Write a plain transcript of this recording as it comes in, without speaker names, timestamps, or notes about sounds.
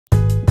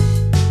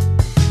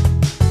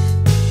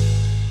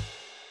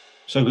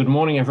So good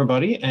morning,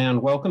 everybody,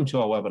 and welcome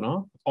to our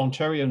webinar,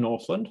 Ontario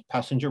Northland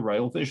Passenger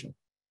Rail Vision.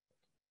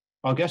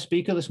 Our guest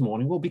speaker this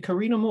morning will be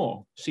Corina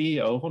Moore, CEO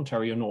of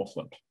Ontario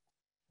Northland.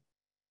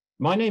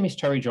 My name is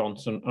Terry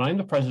Johnson, and I'm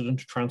the President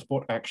of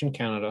Transport Action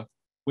Canada,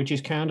 which is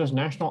Canada's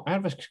national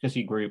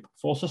advocacy group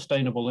for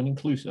sustainable and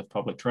inclusive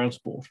public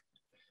transport.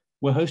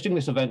 We're hosting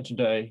this event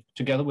today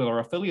together with our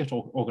affiliate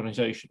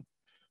organization,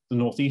 the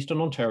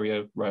Northeastern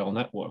Ontario Rail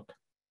Network.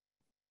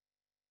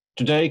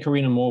 Today,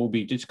 Corina Moore will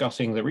be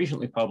discussing the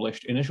recently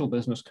published initial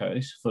business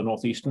case for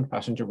Northeastern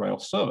passenger rail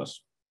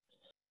service.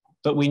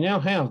 That we now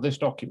have this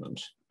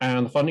document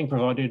and the funding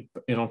provided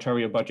in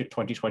Ontario Budget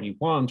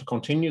 2021 to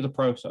continue the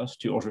process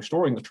towards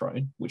restoring the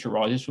train, which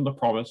arises from the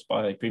promise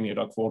by Premier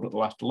Doug Ford at the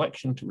last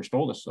election to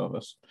restore this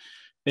service,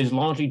 is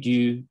largely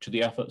due to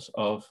the efforts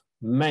of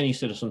many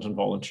citizens and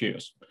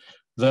volunteers.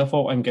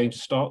 Therefore, I'm going to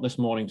start this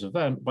morning's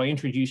event by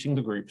introducing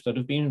the groups that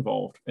have been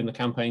involved in the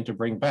campaign to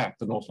bring back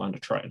the Northlander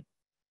train.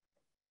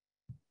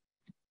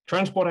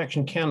 Transport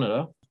Action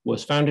Canada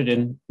was founded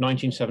in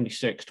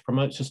 1976 to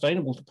promote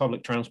sustainable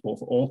public transport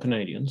for all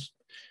Canadians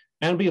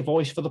and be a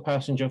voice for the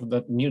passenger for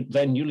the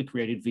then newly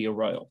created Via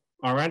Rail.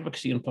 Our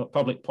advocacy and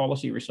public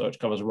policy research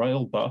covers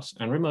rail, bus,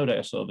 and remote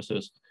air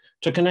services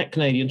to connect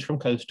Canadians from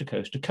coast to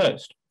coast to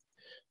coast.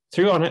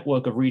 Through our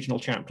network of regional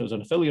chapters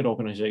and affiliate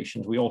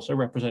organizations, we also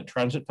represent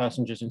transit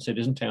passengers in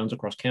cities and towns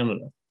across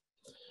Canada.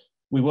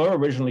 We were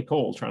originally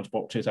called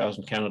Transport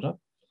 2000 Canada,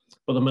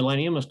 but the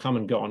millennium has come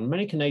and gone.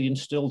 Many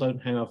Canadians still don't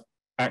have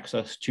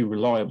access to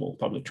reliable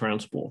public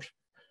transport.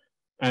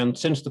 And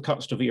since the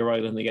cuts to Via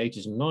Rail in the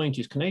 80s and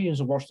 90s, Canadians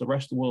have watched the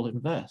rest of the world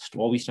invest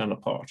while we stand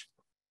apart.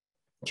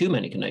 Too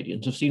many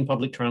Canadians have seen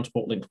public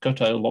transport links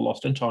curtailed or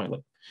lost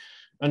entirely.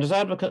 And as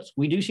advocates,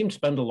 we do seem to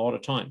spend a lot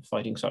of time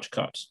fighting such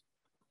cuts.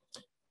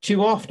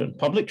 Too often,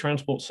 public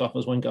transport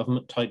suffers when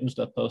government tightens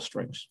their purse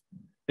strings.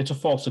 It's a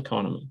false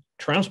economy.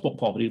 Transport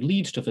poverty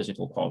leads to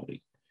physical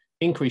poverty.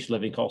 Increased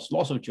living costs,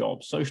 loss of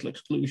jobs, social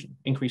exclusion,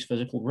 increased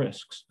physical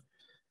risks.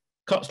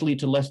 Cuts lead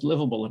to less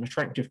livable and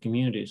attractive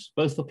communities,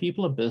 both for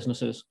people and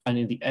businesses, and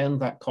in the end,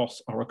 that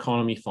costs our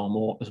economy far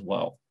more as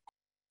well.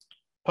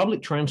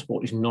 Public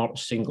transport is not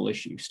a single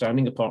issue,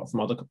 standing apart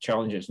from other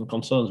challenges and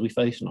concerns we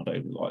face in our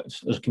daily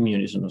lives as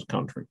communities and as a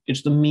country.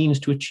 It's the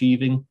means to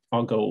achieving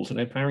our goals and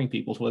empowering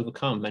people to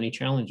overcome many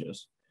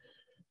challenges.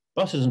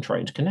 Buses and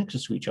trains connect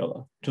us to each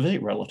other, to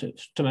visit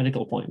relatives, to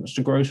medical appointments,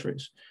 to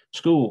groceries,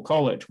 school,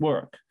 college,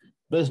 work,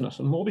 business,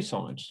 and more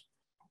besides.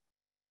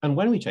 And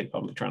when we take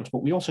public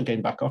transport, we also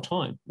gain back our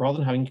time rather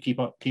than having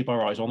to keep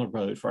our eyes on the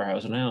road for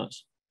hours and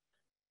hours.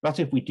 That's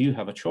if we do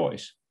have a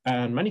choice,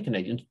 and many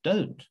Canadians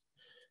don't.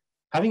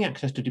 Having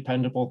access to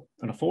dependable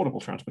and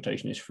affordable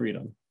transportation is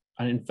freedom,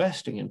 and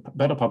investing in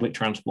better public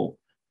transport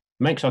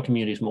makes our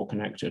communities more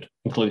connected,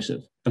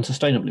 inclusive, and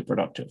sustainably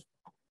productive.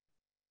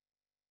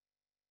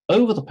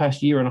 Over the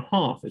past year and a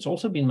half, it's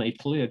also been made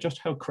clear just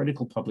how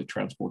critical public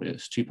transport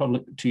is to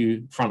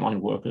frontline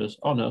workers,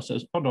 our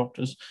nurses, our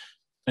doctors,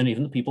 and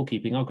even the people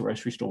keeping our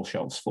grocery store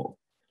shelves full.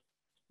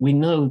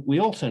 We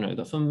also know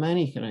that for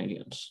many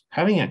Canadians,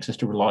 having access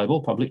to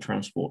reliable public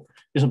transport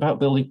is about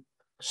building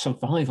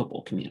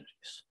survivable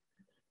communities.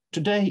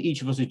 Today,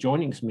 each of us is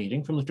joining this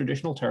meeting from the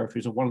traditional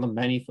territories of one of the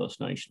many First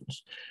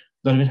Nations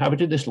that have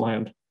inhabited this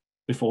land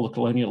before the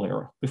colonial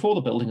era, before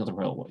the building of the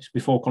railways,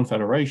 before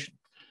Confederation.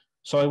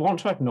 So I want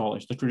to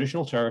acknowledge the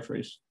traditional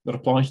territories that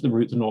apply to the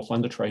route the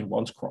Northlander train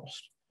once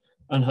crossed,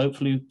 and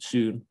hopefully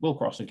soon will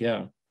cross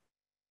again.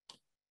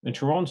 In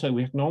Toronto,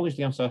 we acknowledge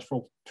the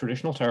ancestral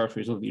traditional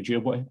territories of the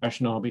Ojibwe,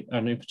 Anishinaabe,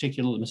 and in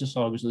particular the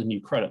Mississaugas of the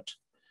New Credit.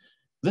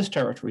 This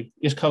territory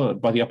is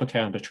covered by the Upper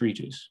Canada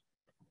Treaties.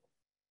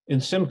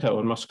 In Simcoe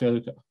and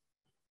Muskoka,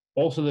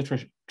 also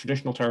the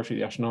traditional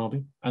territory of the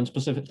Anishinaabe, and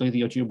specifically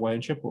the Ojibwe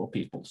and Chippewa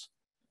peoples.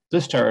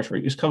 This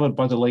territory is covered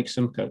by the Lake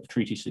Simcoe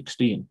Treaty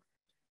 16.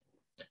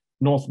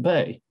 North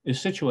Bay is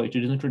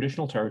situated in the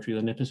traditional territory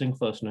of the Nipissing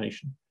First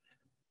Nation,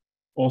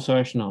 also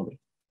Anishinaabe,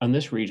 and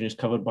this region is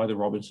covered by the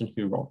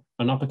Robinson-Huron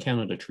and Upper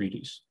Canada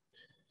treaties.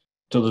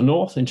 To the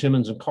north, in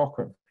Timmins and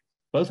Cochrane,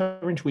 both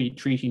are in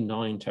Treaty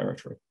 9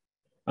 territory,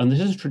 and this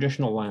is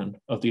traditional land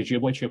of the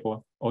Ojibwe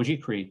Chippewa,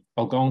 Oji Cree,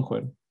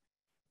 Algonquin,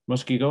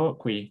 Muskego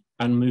Cree,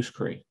 and Moose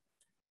Cree.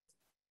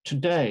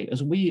 Today,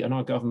 as we and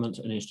our governments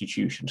and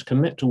institutions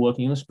commit to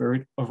working in the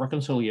spirit of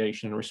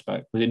reconciliation and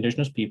respect with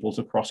Indigenous peoples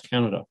across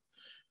Canada,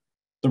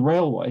 the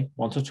railway,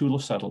 once a tool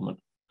of settlement,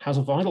 has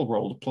a vital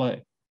role to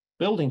play.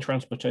 Building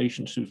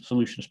transportation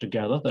solutions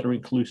together that are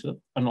inclusive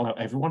and allow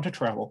everyone to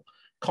travel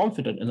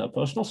confident in their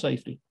personal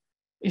safety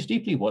is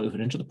deeply woven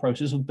into the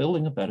process of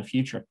building a better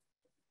future.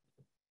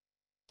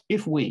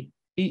 If we,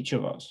 each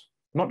of us,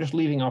 not just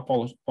leaving our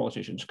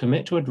politicians,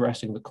 commit to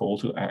addressing the call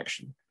to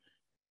action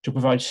to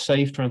provide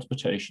safe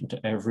transportation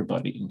to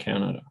everybody in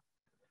Canada,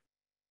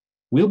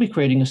 we'll be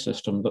creating a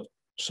system that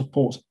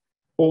supports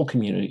all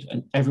communities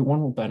and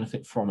everyone will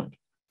benefit from it.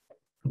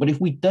 But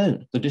if we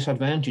don't, the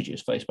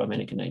disadvantages faced by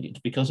many Canadians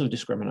because of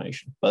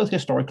discrimination, both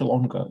historical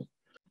and ongoing,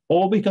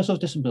 or because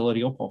of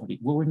disability or poverty,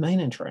 will remain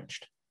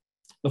entrenched.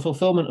 the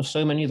fulfillment of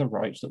so many of the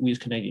rights that we as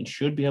Canadians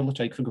should be able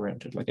to take for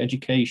granted, like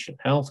education,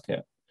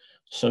 healthcare,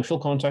 social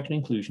contact and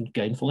inclusion,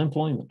 gainful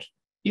employment,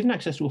 even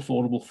access to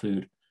affordable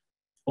food,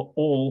 are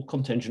all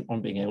contingent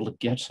on being able to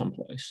get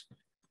someplace,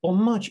 or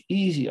much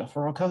easier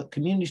for our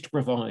communities to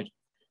provide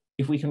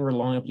if we can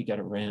reliably get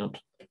around.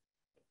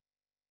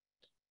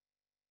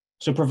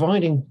 So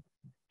providing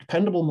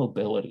dependable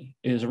mobility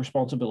is a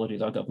responsibility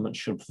that our government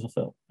should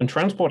fulfill. And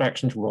Transport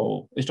Action's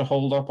role is to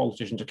hold our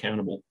politicians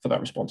accountable for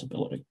that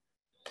responsibility.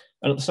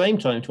 And at the same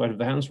time, to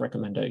advance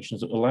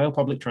recommendations that allow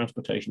public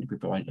transportation to be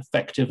provided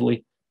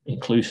effectively,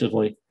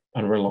 inclusively,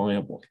 and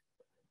reliably.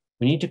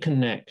 We need to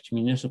connect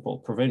municipal,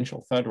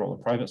 provincial, federal,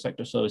 and private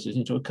sector services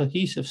into a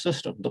cohesive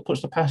system that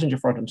puts the passenger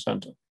front and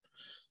center.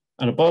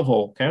 And above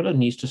all, Canada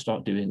needs to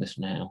start doing this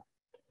now,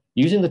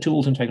 using the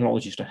tools and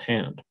technologies to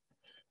hand,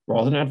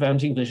 rather than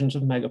advancing visions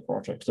of mega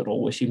projects that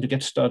always seem to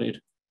get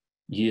studied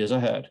years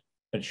ahead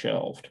and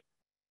shelved.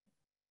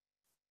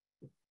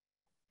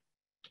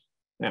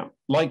 Now,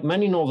 like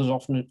many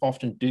Northerners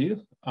often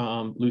do,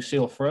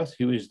 Lucille Frith,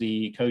 who is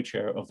the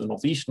co-chair of the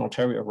Northeastern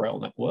Ontario Rail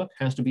Network,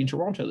 has to be in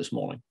Toronto this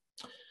morning.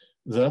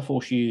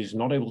 Therefore, she is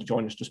not able to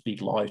join us to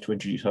speak live to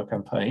introduce her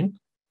campaign,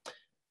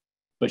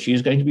 but she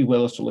is going to be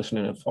with us to listen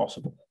in if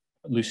possible.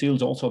 Lucille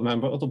is also a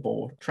member of the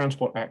board,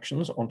 Transport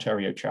Action's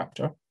Ontario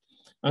chapter,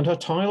 and her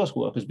tireless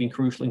work has been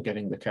crucial in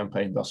getting the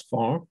campaign thus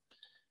far,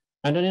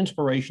 and an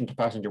inspiration to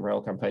passenger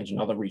rail campaigns in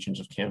other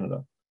regions of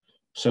Canada.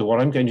 So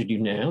what I'm going to do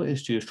now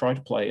is to try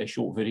to play a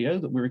short video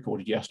that we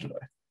recorded yesterday.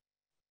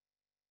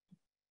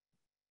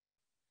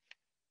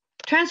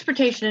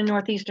 Transportation in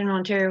Northeastern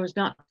Ontario is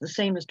not the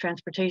same as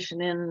transportation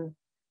in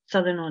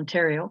Southern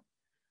Ontario.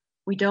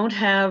 We don't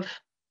have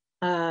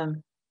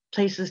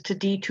places to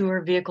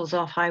detour vehicles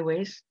off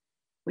highways.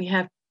 We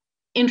have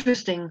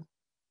interesting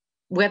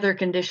weather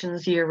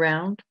conditions year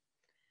round.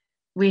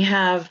 We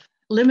have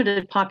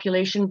limited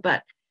population,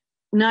 but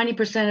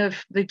 90%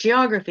 of the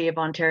geography of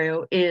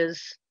Ontario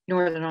is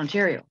Northern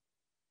Ontario.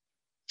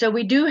 So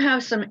we do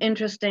have some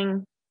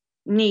interesting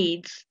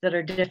needs that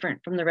are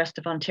different from the rest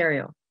of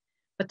Ontario.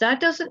 But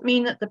that doesn't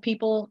mean that the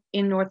people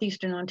in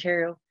Northeastern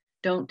Ontario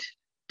don't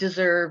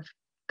deserve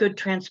good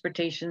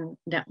transportation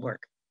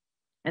network.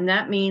 And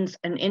that means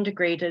an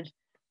integrated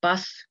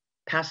bus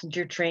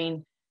passenger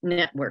train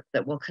network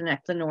that will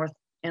connect the North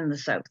and the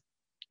South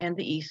and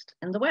the East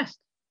and the West.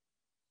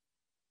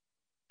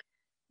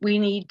 We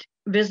need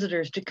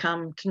visitors to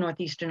come to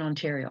Northeastern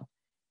Ontario.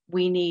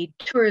 We need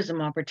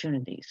tourism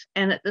opportunities.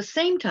 And at the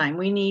same time,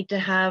 we need to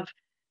have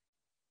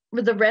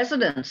the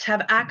residents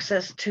have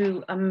access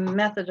to a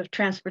method of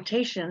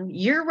transportation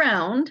year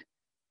round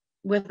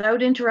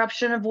without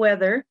interruption of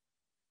weather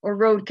or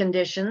road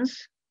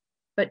conditions,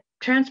 but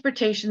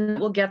transportation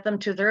will get them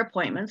to their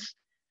appointments,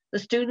 the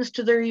students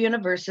to their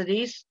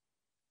universities,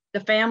 the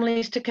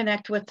families to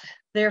connect with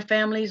their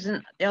families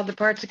in other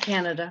parts of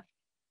Canada,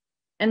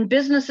 and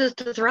businesses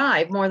to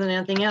thrive more than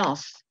anything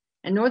else.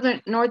 And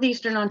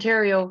Northeastern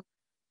Ontario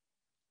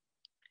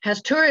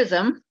has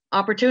tourism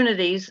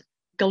opportunities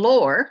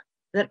galore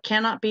that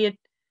cannot be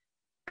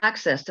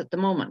accessed at the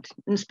moment.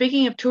 And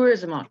speaking of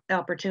tourism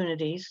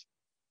opportunities,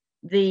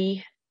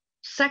 the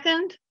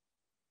second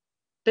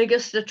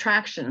biggest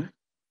attraction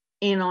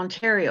in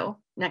Ontario,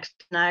 next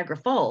to Niagara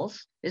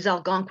Falls, is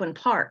Algonquin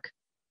Park.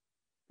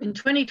 In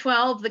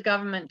 2012, the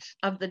government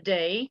of the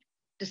day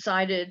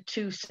decided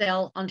to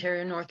sell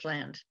Ontario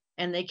Northland,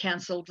 and they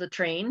canceled the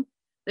train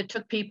that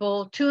took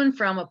people to and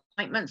from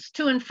appointments,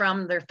 to and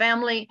from their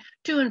family,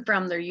 to and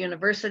from their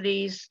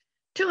universities,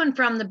 to and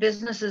from the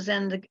businesses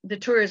and the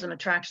tourism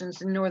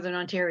attractions in Northern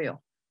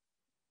Ontario.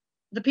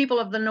 The people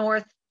of the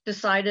North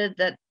decided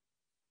that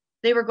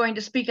they were going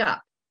to speak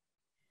up.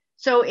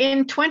 So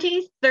in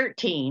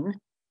 2013,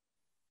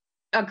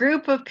 a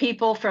group of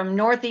people from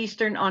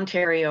Northeastern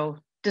Ontario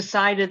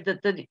decided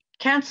that the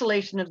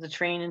cancellation of the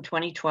train in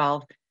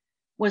 2012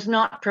 was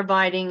not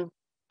providing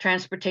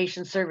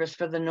transportation service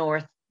for the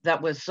North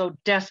that was so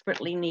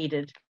desperately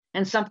needed,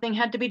 and something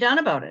had to be done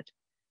about it.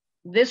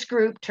 This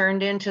group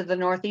turned into the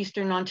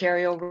Northeastern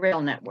Ontario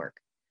Rail Network,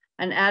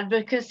 an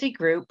advocacy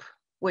group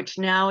which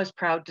now is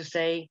proud to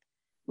say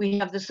we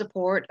have the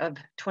support of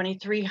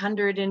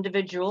 2,300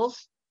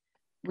 individuals.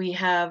 We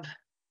have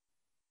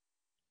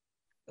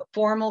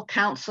formal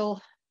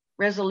council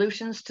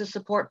resolutions to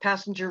support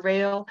passenger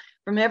rail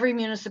from every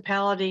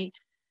municipality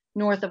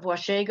north of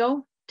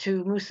Washago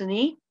to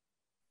Moosonee.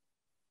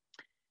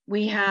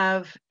 We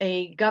have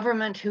a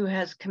government who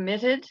has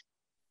committed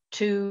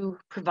to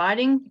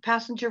providing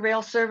passenger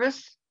rail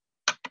service.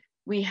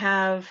 We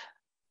have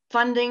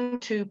funding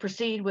to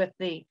proceed with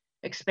the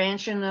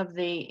expansion of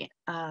the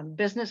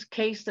business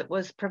case that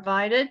was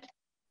provided,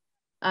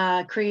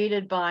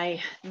 created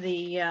by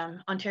the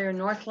Ontario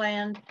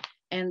Northland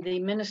and the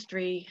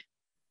Ministry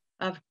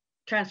of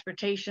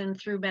Transportation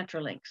through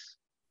Metrolinx.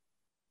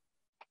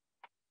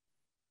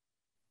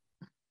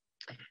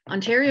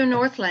 Ontario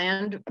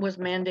Northland was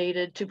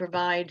mandated to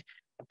provide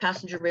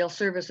passenger rail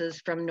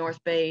services from North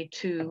Bay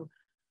to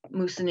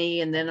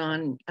Moosonee and then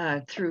on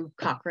through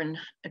Cochrane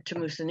to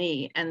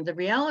Moosonee. And the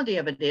reality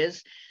of it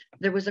is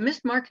there was a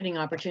missed marketing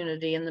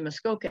opportunity in the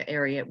Muskoka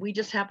area. We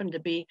just happened to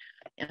be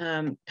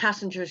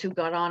passengers who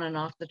got on and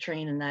off the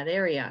train in that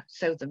area,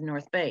 south of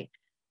North Bay.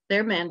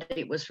 Their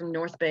mandate was from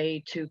North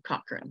Bay to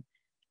Cochrane.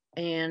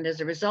 And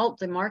as a result,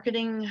 the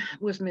marketing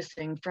was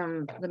missing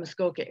from the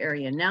Muskoka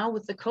area. Now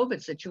with the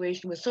COVID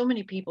situation, with so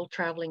many people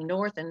traveling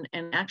north and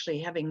actually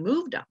having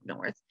moved up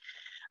north,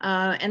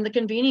 and the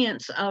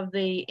convenience of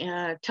the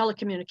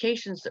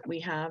telecommunications that we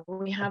have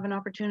an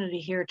opportunity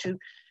here to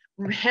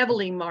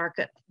heavily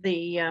market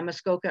the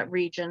Muskoka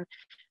region,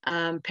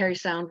 Parry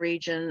Sound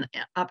region,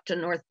 up to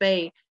North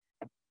Bay,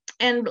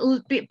 and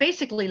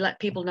basically let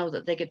people know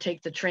that they could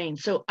take the train.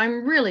 So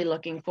I'm really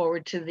looking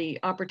forward to the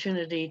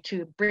opportunity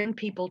to bring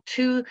people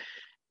to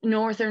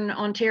Northern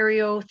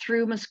Ontario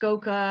through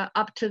Muskoka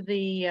up to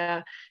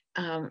the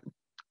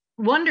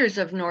wonders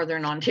of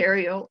Northern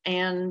Ontario,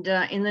 and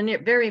in the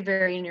very,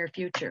 very near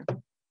future.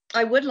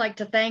 I would like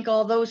to thank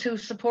all those who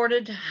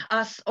supported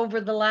us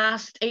over the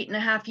last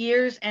 8.5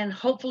 years, and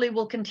hopefully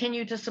will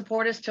continue to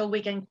support us till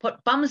we can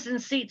put bums in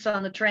seats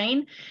on the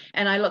train.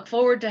 And I look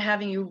forward to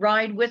having you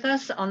ride with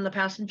us on the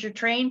passenger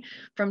train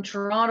from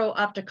Toronto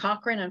up to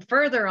Cochrane and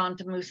further on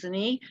to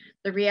Moosonee.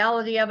 The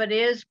reality of it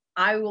is,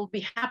 I will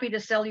be happy to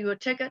sell you a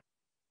ticket.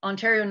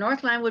 Ontario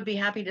Northland would be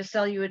happy to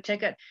sell you a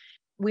ticket.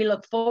 We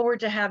look forward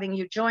to having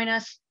you join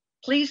us.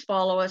 Please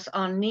follow us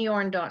on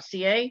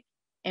neorn.ca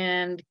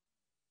and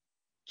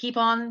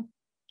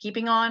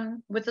keeping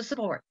on with the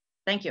support.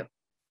 Thank you.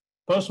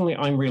 Personally,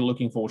 I'm really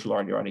looking forward to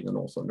riding the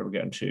Northland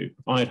again too.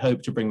 I had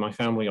hoped to bring my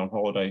family on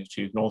holiday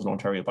to Northern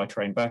Ontario by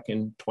train back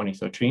in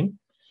 2013,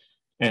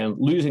 and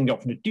losing the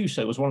option to do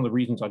so was one of the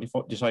reasons I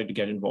decided to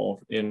get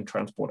involved in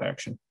Transport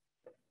Action.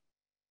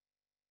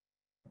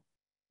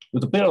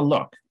 With a bit of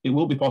luck, it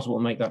will be possible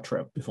to make that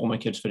trip before my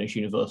kids finish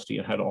university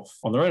and head off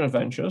on their own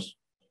adventures,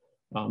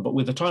 but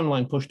with the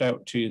timeline pushed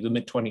out to the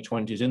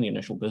mid-2020s in the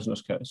initial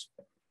business case,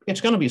 it's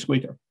going to be a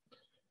squeaker.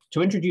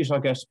 To introduce our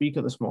guest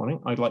speaker this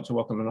morning, I'd like to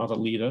welcome another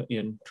leader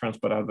in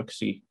transport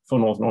advocacy for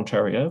Northern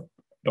Ontario,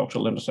 Dr.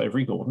 Linda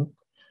Savory-Gordon,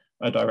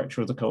 a director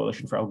of the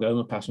Coalition for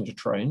Algoma Passenger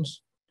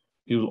Trains,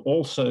 who will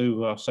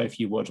also say a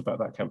few words about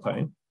that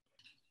campaign.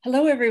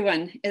 Hello,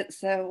 everyone. It's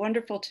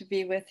wonderful to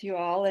be with you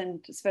all,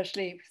 and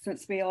especially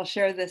since we all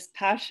share this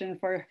passion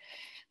for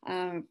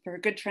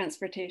good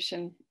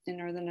transportation in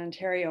Northern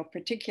Ontario.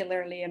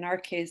 Particularly in our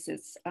case,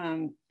 it's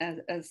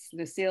as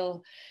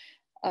Lucille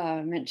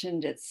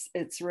mentioned,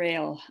 it's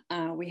rail.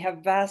 We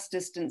have vast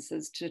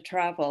distances to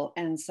travel,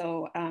 and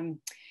so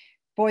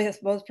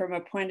both from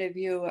a point of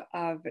view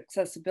of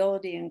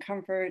accessibility and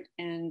comfort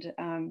and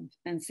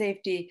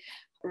safety,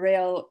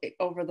 rail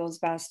over those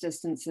vast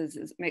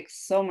distances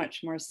makes so much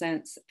more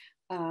sense.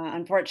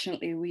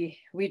 Unfortunately,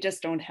 we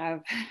just don't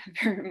have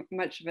very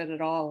much of it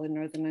at all in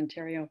Northern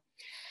Ontario.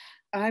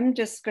 I'm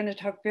just going to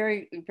talk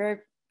very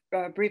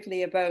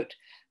briefly about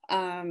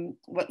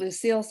what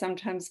Lucille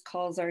sometimes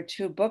calls our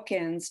two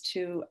bookends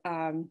to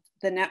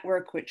the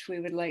network, which we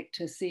would like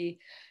to see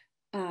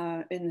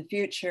in the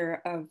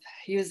future of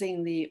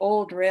using the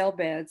old rail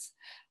beds.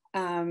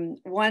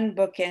 One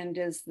bookend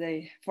is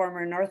the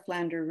former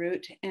Northlander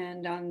route,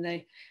 and on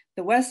the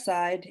west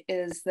side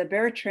is the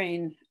Bear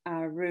Train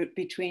route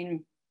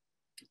between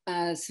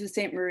Sault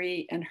Ste.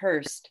 Marie and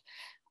Hearst.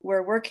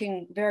 We're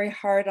working very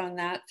hard on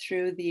that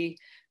through the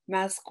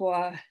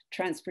Masqua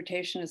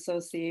Transportation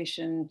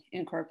Association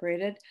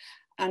Incorporated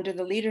under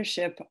the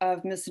leadership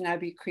of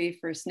Missinabie Cree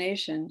First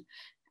Nation.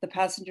 The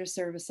passenger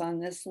service on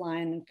this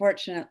line,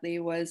 unfortunately,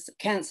 was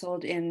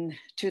canceled in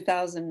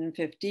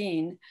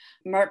 2015.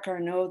 Marc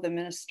Garneau, the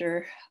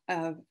minister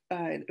of,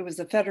 it was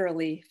a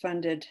federally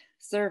funded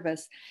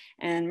service,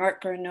 and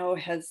Marc Garneau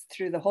has,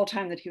 through the whole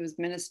time that he was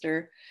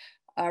minister,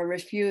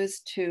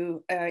 refused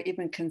to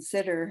even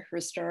consider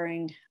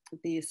restoring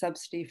the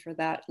subsidy for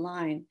that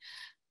line.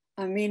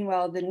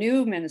 Meanwhile, the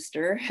new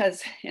minister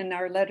has, in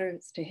our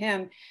letters to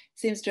him,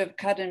 seems to have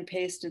cut and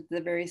pasted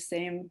the very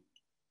same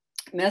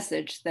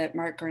message that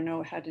Marc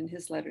Garneau had in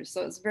his letters.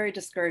 So it's very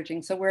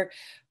discouraging. So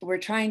we're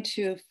trying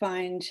to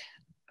find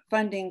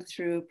funding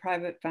through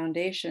private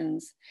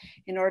foundations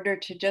in order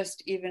to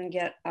just even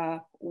get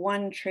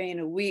one train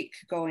a week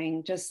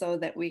going, just so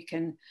that we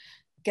can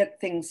get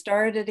things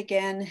started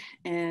again,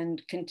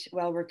 and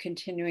while we're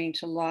continuing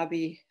to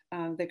lobby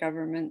the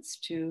governments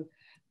to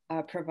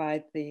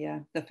provide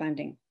the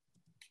funding.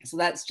 So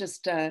that's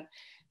just, as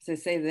I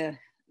say,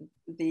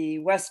 the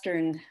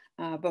Western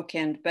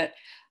bookend, but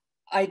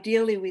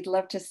ideally we'd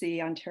love to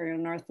see Ontario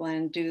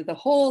Northland do the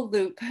whole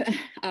loop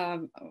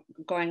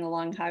going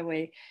along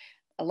Highway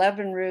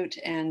 11 route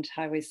and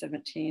Highway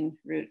 17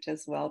 route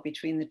as well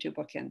between the two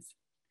bookends.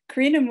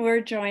 Corina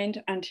Moore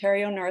joined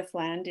Ontario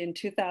Northland in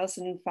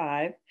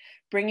 2005,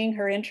 bringing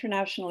her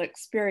international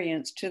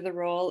experience to the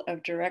role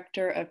of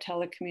Director of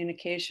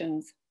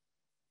Telecommunications.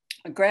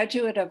 A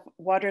graduate of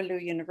Waterloo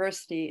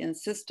University in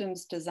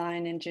Systems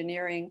Design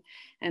Engineering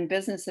and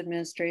Business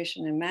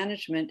Administration and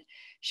Management,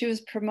 she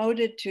was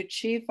promoted to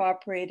Chief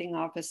Operating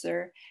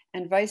Officer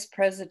and Vice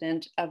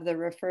President of the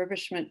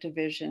Refurbishment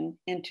Division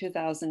in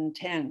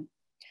 2010,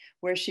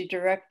 where she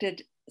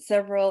directed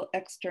several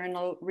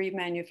external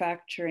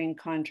remanufacturing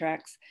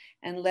contracts,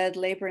 and led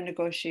labor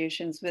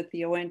negotiations with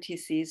the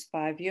ONTC's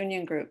 5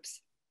 union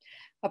groups.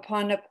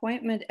 Upon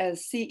appointment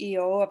as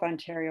CEO of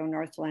Ontario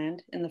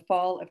Northland in the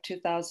fall of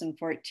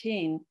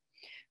 2014,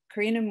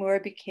 Corina Moore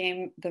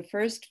became the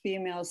first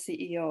female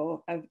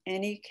CEO of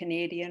any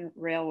Canadian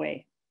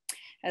railway,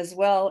 as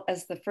well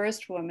as the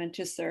first woman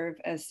to serve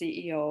as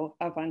CEO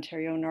of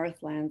Ontario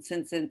Northland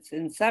since its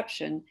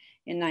inception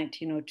in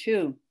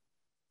 1902.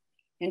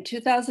 In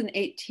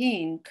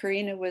 2018,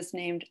 Corina was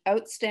named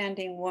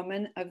Outstanding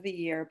Woman of the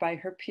Year by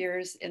her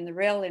peers in the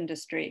rail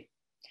industry.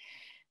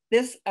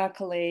 This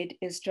accolade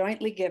is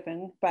jointly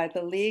given by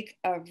the League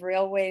of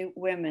Railway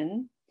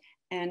Women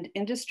and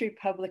industry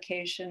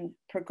publication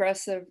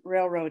Progressive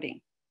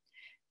Railroading.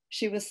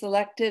 She was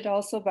selected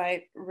also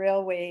by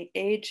Railway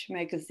Age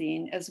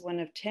magazine as one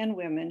of 10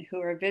 women who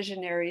are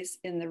visionaries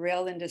in the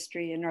rail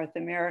industry in North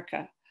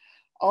America,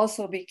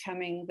 also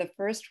becoming the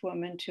first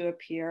woman to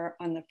appear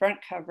on the front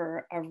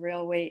cover of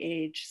Railway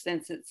Age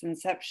since its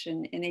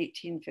inception in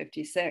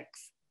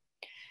 1856.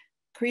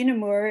 Corina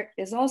Moore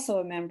is also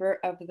a member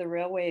of the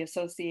Railway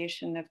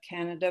Association of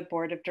Canada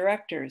Board of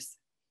Directors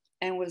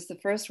and was the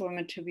first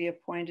woman to be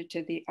appointed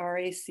to the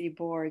RAC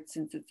board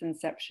since its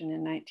inception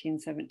in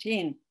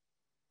 1917.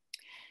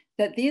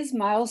 That these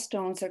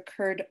milestones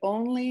occurred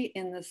only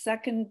in the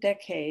second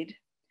decade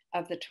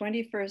of the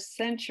 21st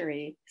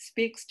century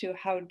speaks to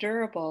how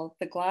durable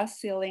the glass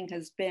ceiling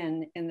has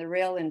been in the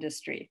rail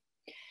industry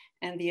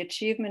and the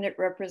achievement it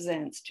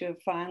represents to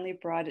have finally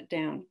brought it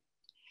down.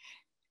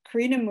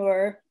 Corina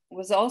Moore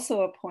was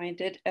also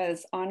appointed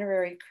as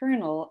Honorary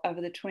Colonel of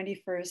the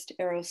 21st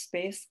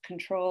Aerospace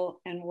Control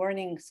and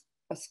Warning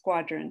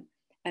Squadron,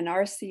 an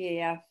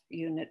RCAF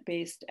unit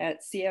based at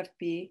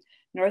CFB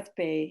North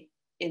Bay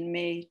in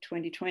May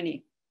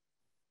 2020.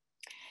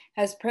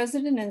 As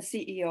President and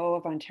CEO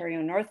of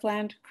Ontario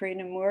Northland,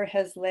 Corina Moore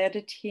has led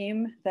a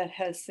team that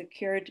has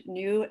secured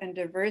new and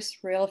diverse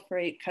rail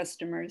freight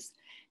customers,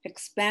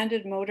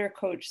 expanded motor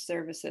coach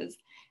services,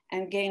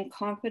 and gained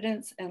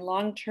confidence and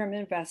long-term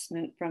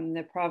investment from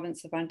the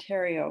province of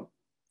Ontario.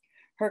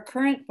 Her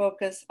current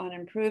focus on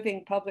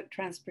improving public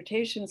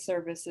transportation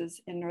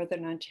services in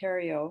Northern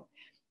Ontario,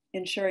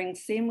 ensuring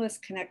seamless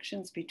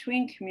connections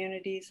between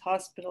communities,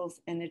 hospitals,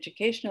 and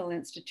educational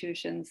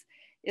institutions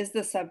is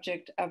the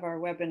subject of our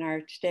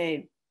webinar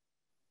today.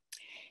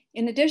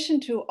 In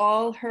addition to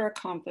all her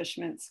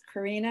accomplishments,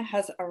 Corina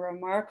has a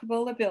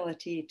remarkable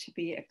ability to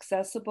be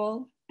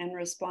accessible and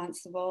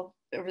responsive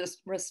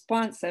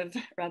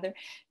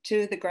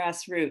to the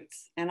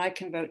grassroots, and I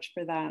can vouch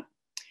for that.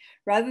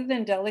 Rather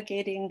than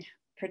delegating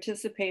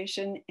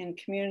participation in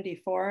community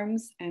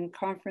forums and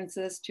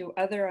conferences to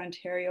other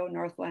Ontario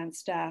Northland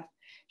staff,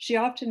 she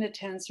often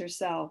attends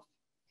herself.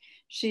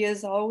 She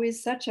is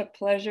always such a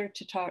pleasure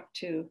to talk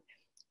to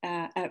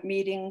at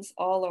meetings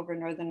all over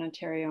Northern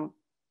Ontario.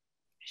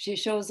 She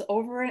shows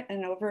over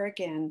and over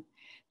again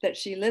that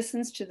she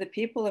listens to the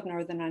people of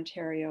Northern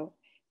Ontario,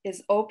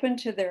 is open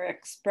to their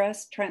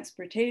expressed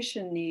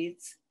transportation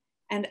needs,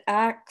 and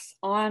acts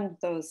on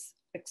those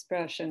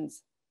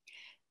expressions.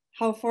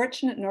 How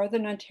fortunate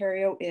Northern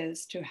Ontario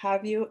is to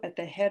have you at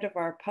the head of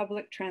our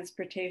public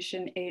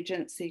transportation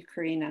agency,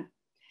 Corina.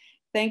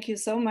 Thank you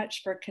so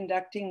much for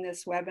conducting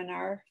this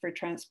webinar for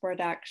Transport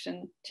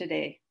Action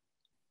today.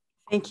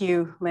 Thank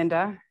you,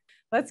 Linda.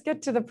 Let's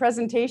get to the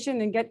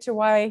presentation and get to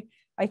why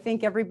I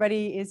think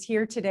everybody is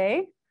here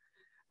today.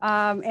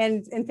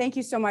 And thank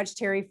you so much,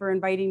 Terry, for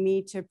inviting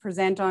me to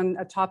present on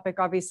a topic,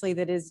 obviously,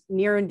 that is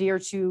near and dear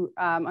to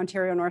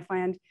Ontario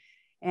Northland.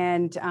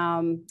 And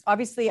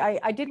obviously,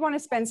 I did want to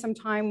spend some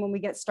time when we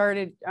get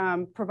started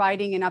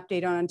providing an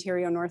update on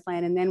Ontario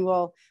Northland, and then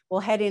we'll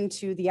head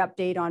into the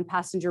update on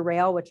passenger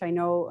rail, which I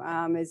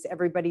know is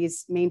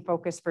everybody's main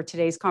focus for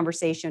today's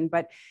conversation.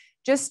 But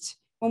just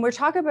when we're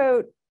talking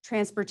about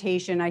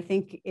transportation, I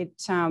think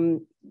it's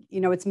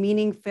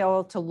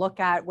meaningful to look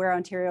at where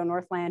Ontario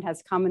Northland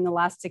has come in the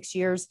last 6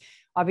 years.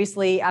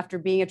 Obviously, after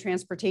being a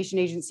transportation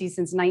agency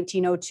since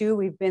 1902,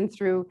 we've been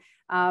through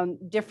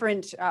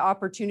different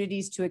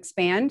opportunities to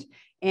expand.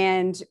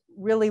 And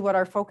really what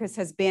our focus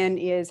has been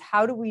is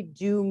how do we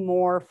do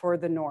more for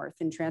the North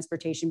in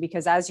transportation?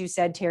 Because as you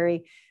said,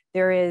 Terry,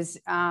 there is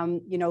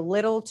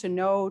little to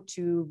no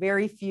to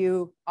very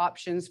few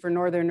options for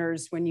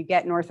Northerners when you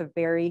get north of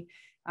Barrie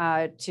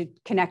to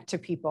connect to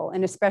people.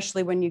 And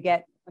especially when you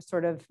get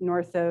sort of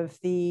north of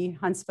the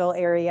Huntsville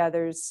area,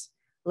 there's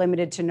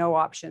limited to no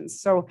options.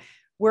 So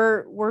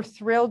we're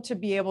thrilled to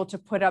be able to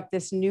put up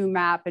this new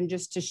map and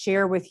just to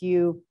share with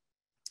you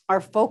our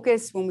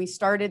focus when we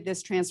started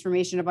this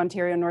transformation of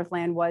Ontario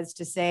Northland was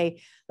to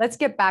say, let's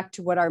get back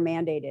to what our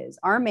mandate is.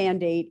 Our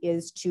mandate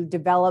is to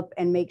develop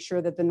and make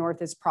sure that the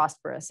North is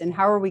prosperous. And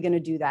how are we going to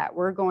do that?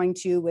 We're going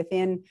to,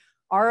 within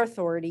our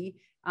authority,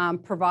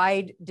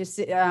 provide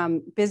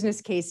business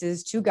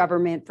cases to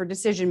government for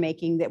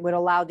decision-making that would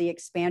allow the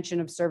expansion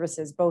of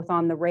services, both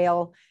on the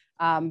rail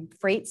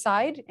freight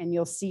side, and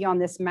you'll see on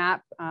this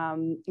map,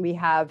 we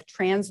have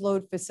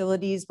transload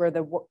facilities where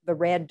the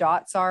red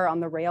dots are on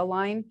the rail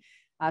line.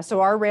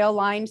 So our rail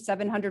line,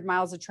 700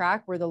 miles of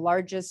track, we're the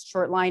largest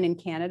short line in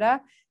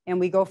Canada. And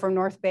we go from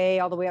North Bay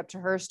all the way up to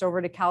Hearst,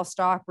 over to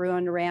Calstock,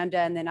 Rouyn-Noranda,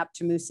 and then up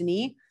to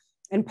Moosonee.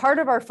 And part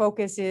of our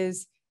focus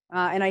is,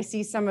 and I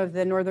see some of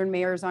the northern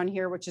mayors on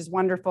here, which is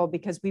wonderful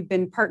because we've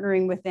been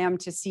partnering with them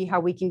to see how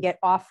we can get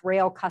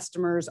off-rail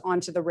customers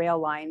onto the rail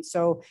line.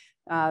 So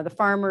the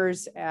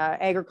farmers,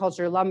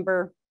 agriculture,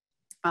 lumber,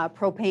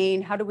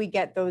 propane, how do we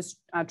get those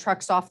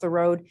trucks off the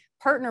road,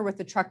 partner with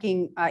the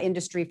trucking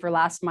industry for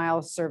last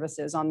mile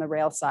services on the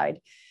rail side.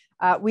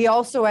 We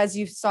also, as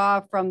you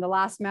saw from the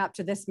last map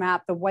to this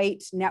map, the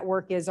white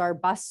network is our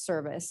bus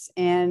service.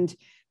 And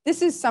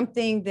this is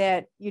something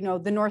that, you know,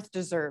 the North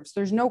deserves.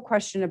 There's no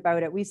question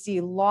about it. We see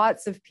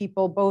lots of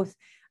people, both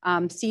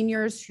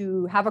seniors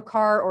who have a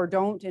car or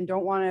don't and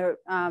don't want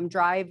to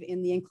drive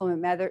in the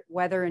inclement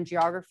weather and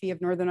geography of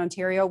Northern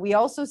Ontario. We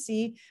also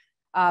see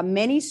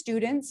many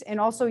students and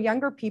also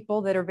younger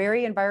people that are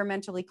very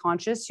environmentally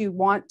conscious who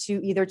want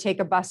to either take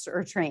a bus or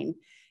a train.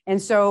 And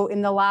so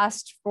in the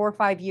last 4 or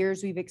 5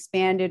 years, we've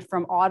expanded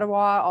from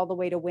Ottawa all the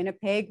way to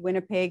Winnipeg,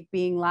 Winnipeg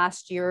being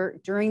last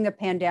year during the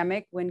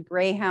pandemic when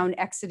Greyhound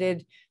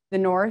exited the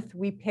North,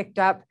 we picked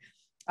up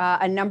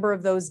a number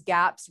of those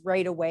gaps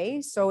right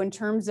away. So in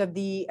terms of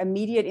the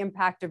immediate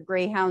impact of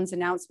Greyhound's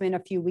announcement a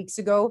few weeks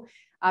ago,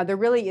 there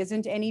really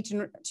isn't any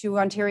to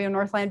Ontario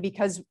Northland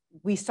because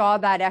we saw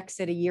that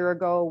exit a year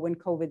ago when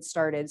COVID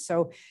started.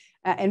 So,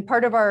 and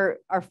part of our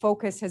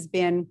focus has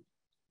been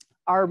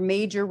our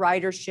major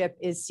ridership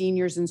is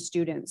seniors and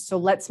students. So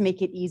let's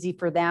make it easy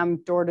for them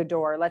door to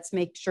door. Let's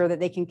make sure that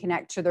they can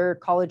connect to their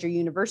college or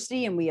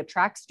university and we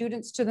attract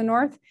students to the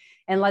North.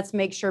 And let's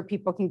make sure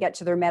people can get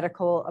to their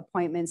medical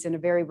appointments in a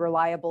very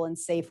reliable and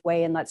safe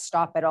way. And let's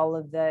stop at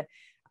all the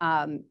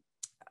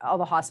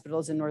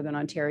hospitals in Northern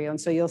Ontario. And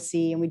so you'll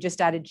see, and we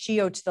just added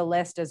CHEO to the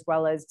list as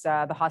well as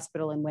the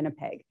hospital in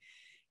Winnipeg.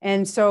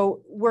 And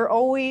so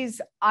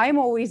I'm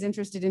always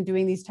interested in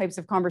doing these types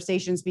of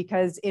conversations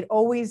because it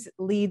always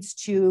leads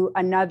to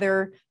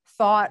another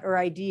thought or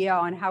idea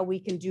on how we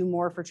can do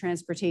more for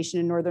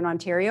transportation in Northern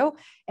Ontario,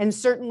 and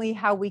certainly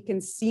how we can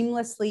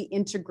seamlessly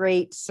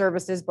integrate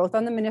services, both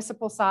on the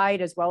municipal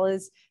side, as well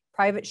as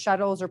private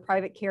shuttles or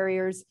private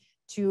carriers,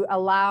 to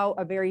allow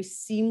a very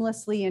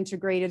seamlessly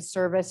integrated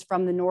service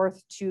from the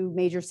North to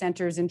major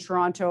centers in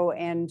Toronto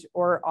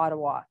or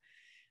Ottawa.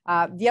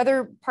 The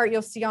other part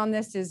you'll see on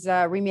this is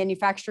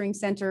remanufacturing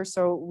center.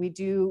 So we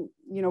do,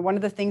 you know, one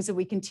of the things that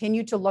we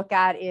continue to look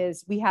at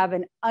is we have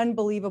an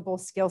unbelievable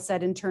skill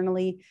set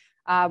internally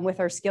with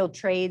our skilled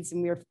trades,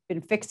 and we've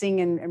been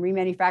fixing and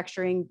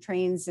remanufacturing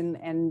trains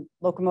and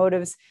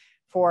locomotives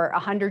for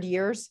 100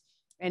 years.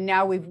 And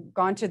now we've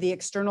gone to the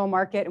external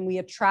market and we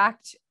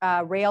attract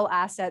rail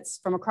assets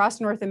from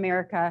across North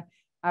America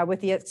with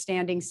the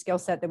outstanding skill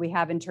set that we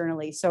have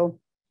internally. So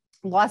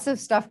lots of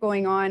stuff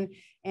going on.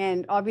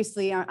 And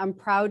obviously I'm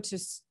proud to,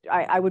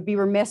 I would be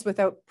remiss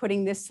without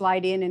putting this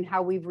slide in and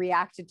how we've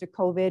reacted to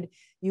COVID.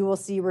 You will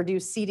see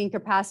reduced seating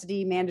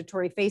capacity,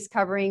 mandatory face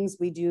coverings.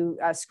 We do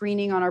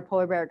screening on our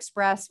Polar Bear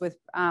Express with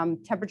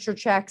temperature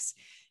checks.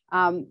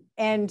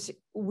 And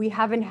we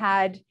haven't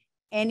had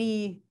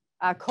any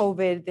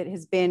COVID that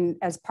has been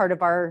as part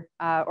of our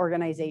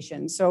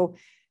organization. So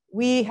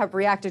we have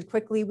reacted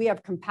quickly. We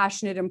have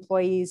compassionate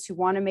employees who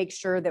want to make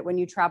sure that when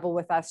you travel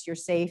with us, you're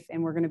safe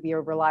and we're going to be a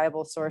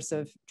reliable source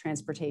of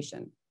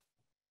transportation.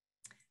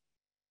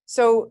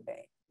 So,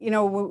 you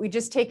know, we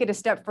just take it a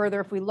step further.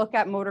 If we look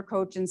at motor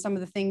coach and some of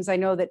the things I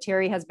know that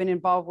Terry has been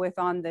involved with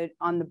on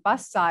the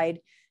bus side,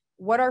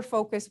 what our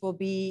focus will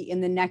be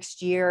in the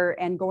next year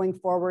and going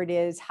forward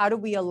is how do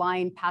we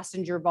align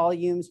passenger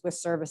volumes with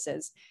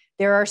services?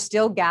 There are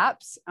still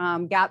gaps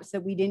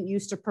that we didn't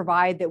used to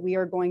provide that we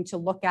are going to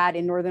look at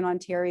in Northern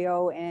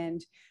Ontario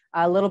and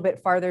a little bit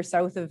farther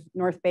south of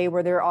North Bay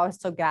where there are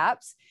also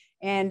gaps.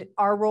 And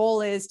our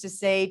role is to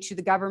say to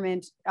the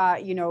government,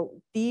 you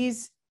know,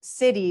 these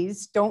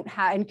cities don't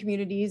have, and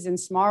communities and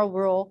small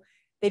rural,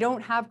 they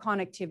don't have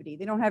connectivity.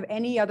 They don't have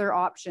any other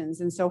options.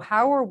 And so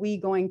how are we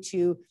going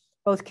to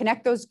both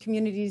connect those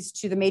communities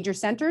to the major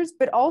centers,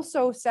 but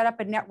also set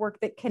up a network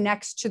that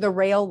connects to the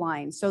rail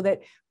line so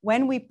that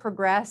when we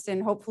progress,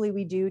 and hopefully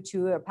we do,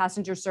 to a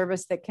passenger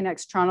service that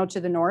connects Toronto to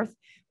the North,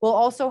 we'll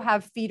also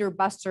have feeder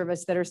bus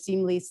service that are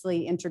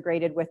seamlessly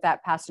integrated with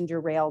that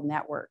passenger rail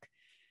network.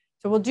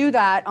 So we'll do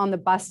that on the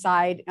bus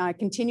side,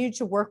 continue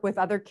to work with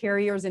other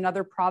carriers in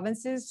other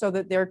provinces so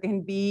that there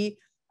can be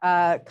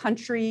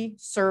country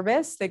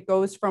service that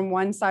goes from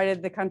one side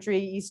of the country,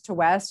 east to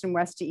west and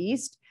west to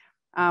east.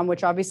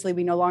 Which obviously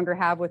we no longer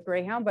have with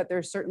Greyhound, but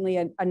there's certainly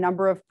a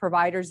number of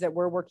providers that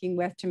we're working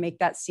with to make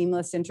that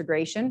seamless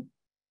integration.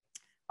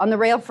 On the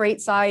rail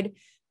freight side,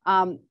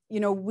 you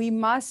know, we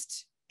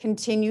must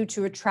continue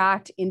to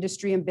attract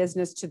industry and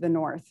business to the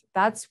North.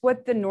 That's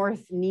what the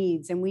North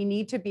needs. And we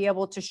need to be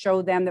able to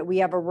show them that we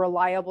have a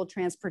reliable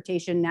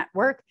transportation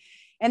network.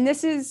 And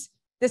this is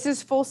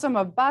fulsome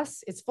of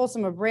bus, it's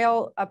fulsome of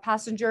rail,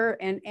 passenger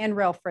and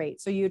rail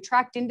freight. So you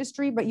attract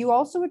industry, but you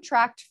also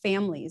attract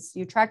families.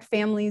 You attract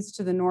families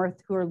to the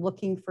North who are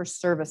looking for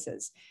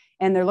services,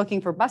 and they're looking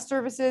for bus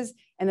services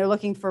and they're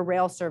looking for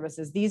rail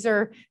services. These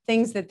are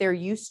things that they're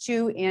used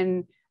to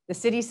in the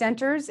city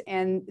centers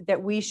and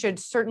that we should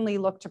certainly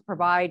look to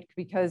provide,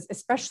 because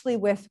especially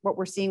with what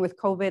we're seeing with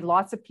COVID,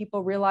 lots of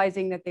people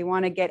realizing that they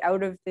want to get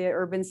out of the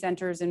urban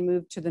centers and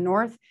move to the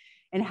north.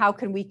 And how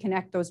can we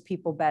connect those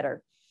people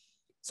better?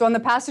 So on the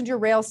passenger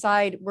rail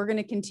side, we're going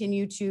to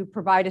continue to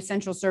provide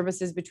essential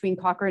services between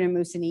Cochrane and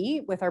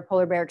Moosonee with our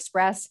Polar Bear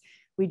Express.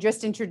 We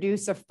just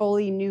introduced a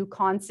fully new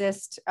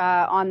consist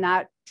on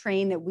that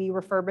train that we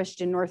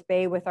refurbished in North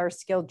Bay with our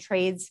skilled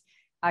trades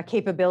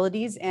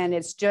capabilities. And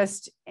it's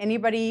just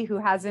anybody who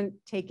hasn't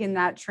taken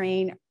that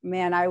train,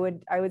 man, I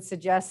would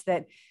suggest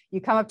that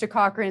you come up to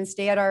Cochrane,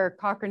 stay at our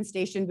Cochrane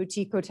Station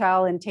Boutique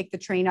Hotel and take the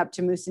train up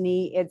to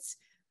Moosonee. It's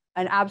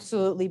an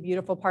absolutely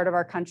beautiful part of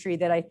our country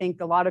that I think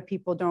a lot of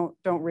people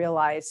don't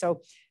realize.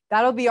 So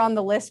that'll be on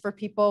the list for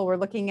people. We're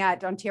looking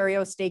at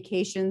Ontario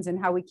staycations and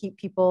how we keep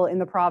people in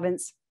the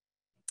province.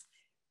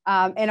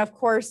 And of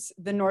course,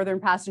 the Northern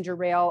Passenger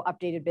Rail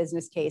updated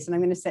business case. And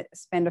I'm going to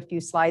spend a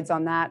few slides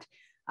on that.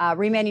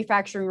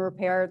 Remanufacturing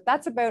repair,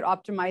 that's about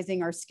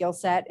optimizing our skill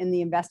set and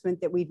the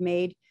investment that we've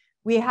made.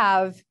 We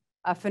have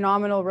a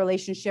phenomenal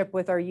relationship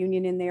with our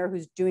union in there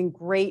who's doing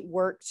great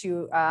work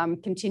to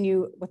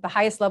continue with the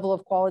highest level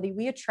of quality.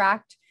 We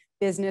attract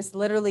business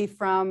literally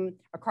from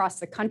across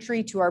the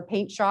country to our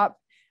paint shop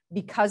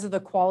because of the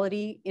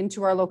quality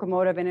into our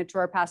locomotive and into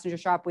our passenger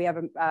shop. We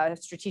have a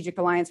strategic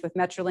alliance with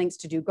Metrolinx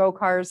to do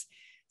go-cars.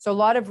 So a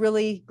lot of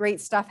really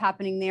great stuff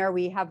happening there.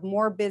 We have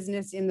more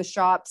business in the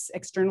shops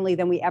externally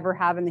than we ever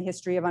have in the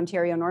history of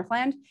Ontario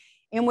Northland.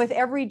 And with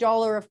every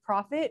dollar of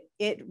profit,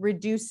 it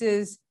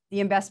reduces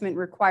the investment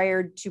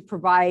required to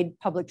provide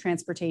public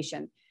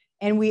transportation.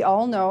 And we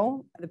all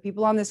know, the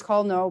people on this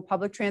call know,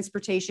 public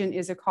transportation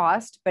is a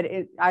cost, but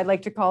I'd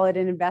like to call it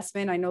an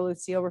investment. I know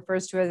Lucille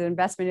refers to it as an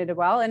investment as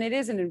well, and it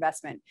is an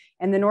investment.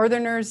 And the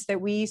Northerners that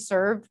we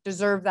serve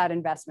deserve that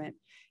investment.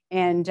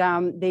 And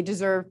they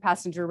deserve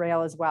passenger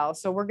rail as well.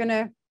 So we're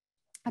gonna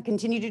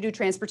continue to do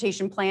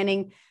transportation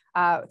planning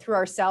through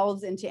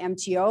ourselves into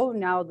MTO,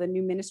 now the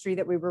new ministry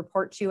that we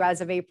report to as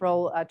of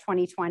April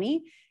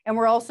 2020. And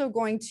we're also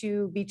going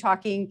to be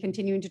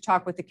continuing to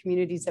talk with the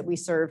communities that we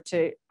serve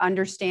to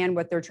understand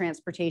what their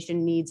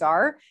transportation needs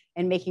are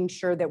and making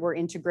sure that we're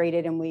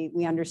integrated and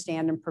we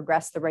understand and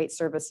progress the right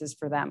services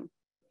for them.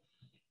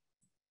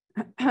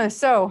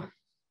 So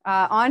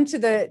on to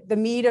the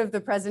meat of the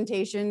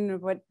presentation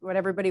of what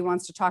everybody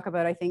wants to talk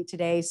about, I think,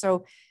 today.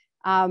 So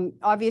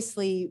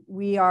obviously,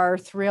 we are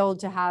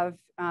thrilled to have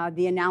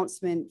the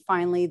announcement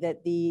finally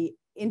that the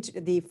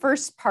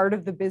first part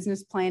of the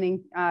business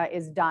planning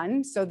is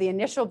done. So the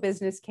initial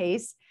business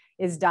case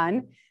is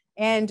done.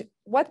 And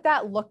what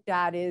that looked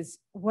at is,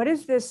 what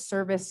is this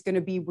service going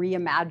to be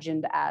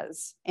reimagined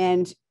as?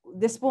 And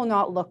this will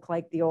not look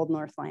like the old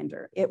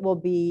Northlander. It will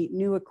be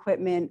new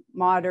equipment,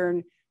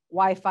 modern,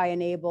 Wi-Fi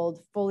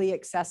enabled, fully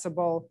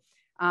accessible.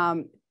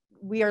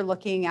 We are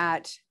looking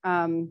at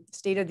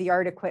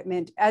state-of-the-art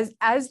equipment as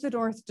the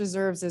North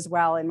deserves as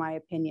well, in my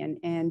opinion.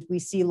 And we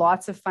see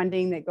lots of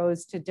funding that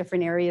goes to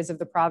different areas of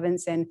the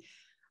province. And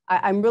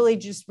I'm really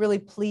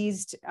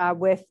pleased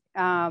with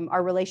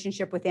our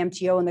relationship with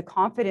MTO and the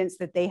confidence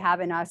that they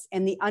have in us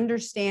and the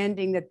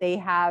understanding that they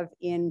have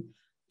in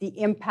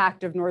the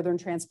impact of Northern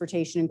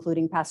transportation,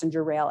 including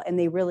passenger rail. And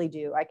they really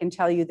do. I can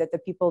tell you that the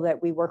people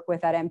that we work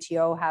with at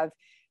MTO have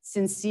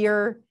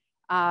sincere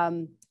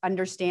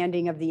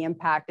understanding of the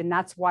impact, and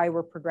that's why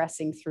we're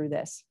progressing through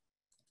this.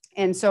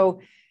 And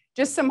so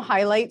just some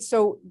highlights.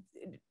 So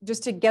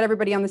just to get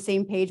everybody on the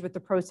same page with the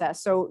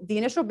process. So the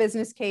initial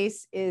business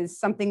case is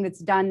something that's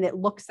done that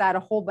looks at a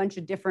whole bunch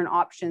of different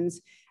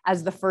options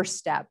as the first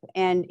step.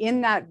 And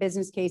in that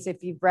business case,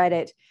 if you've read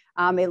it,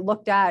 it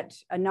looked at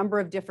a number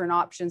of different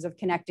options of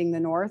connecting the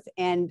North.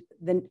 And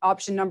the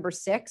option number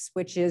 6,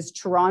 which is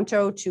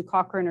Toronto to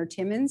Cochrane or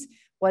Timmins,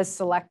 was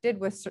selected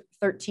with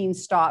 13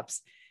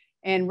 stops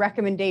and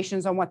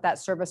recommendations on what that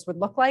service would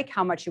look like,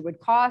 how much it would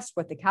cost,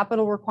 what the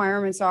capital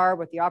requirements are,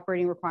 what the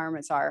operating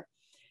requirements are.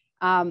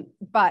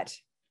 But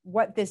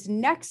what this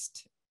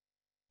next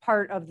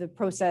part of the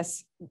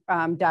process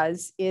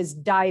does is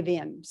dive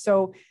in.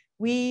 So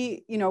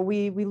we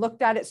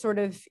looked at it sort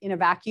of in a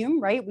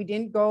vacuum, right? We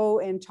didn't go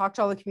and talk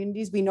to all the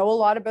communities. We know a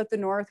lot about the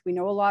North. We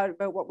know a lot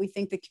about what we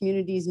think the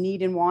communities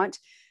need and want.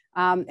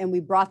 And we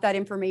brought that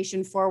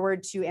information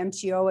forward to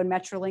MTO and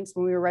Metrolinx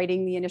when we were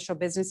writing the initial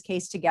business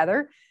case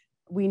together.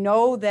 We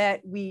know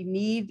that we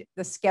need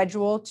the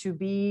schedule to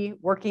be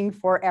working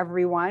for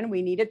everyone.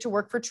 We need it to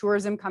work for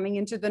tourism coming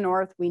into the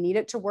North. We need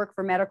it to work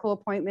for medical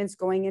appointments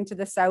going into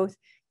the South.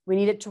 We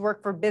need it to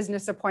work for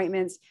business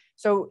appointments.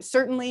 So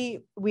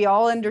certainly we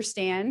all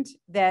understand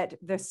that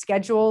the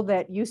schedule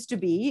that used to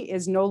be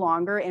is no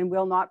longer and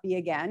will not be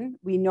again.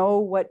 We know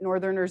what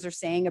Northerners are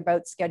saying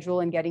about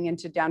schedule and getting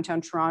into downtown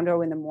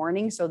Toronto in the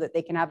morning so that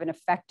they can have an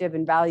effective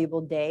and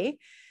valuable day.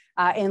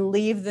 And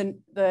leave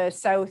the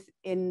South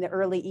in the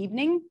early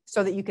evening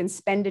so that you can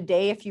spend a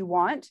day if you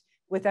want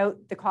without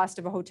the cost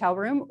of a hotel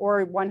room,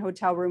 or one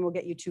hotel room will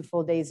get you 2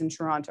 full days in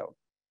Toronto.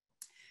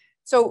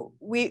 So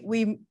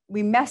we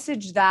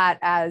message that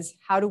as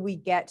how do we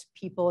get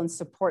people and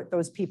support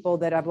those people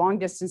that have long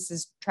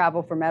distances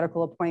travel for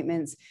medical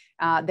appointments,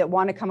 that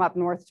want to come up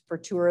north for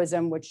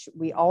tourism, which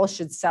we all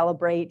should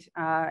celebrate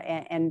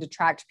and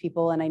attract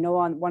people. And I know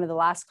on one of the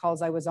last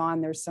calls I was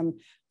on, there's some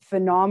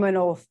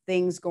phenomenal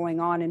things going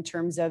on in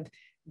terms of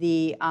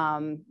the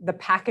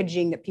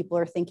packaging that people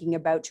are thinking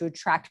about to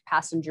attract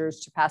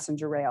passengers to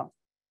passenger rail.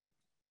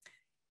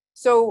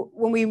 So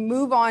when we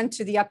move on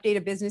to the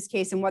updated business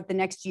case and what the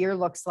next year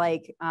looks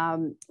like,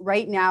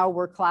 right now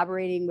we're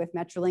collaborating with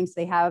Metrolinx.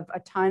 They have a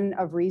ton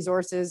of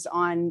resources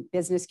on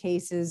business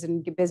cases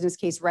and business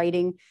case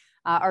writing,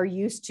 are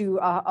used to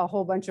a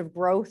whole bunch of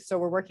growth. So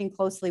we're working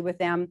closely with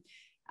them.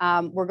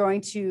 We're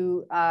going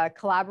to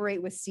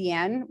collaborate with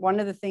CN. One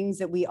of the things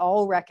that we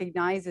all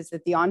recognize is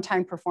that the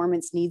on-time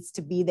performance needs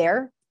to be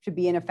there to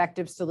be an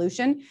effective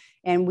solution.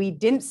 And we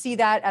didn't see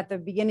that at the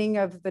beginning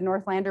of the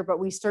Northlander, but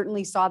we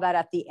certainly saw that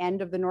at the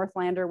end of the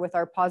Northlander with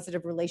our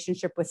positive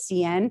relationship with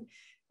CN.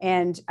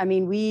 And I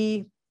mean,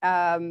 we,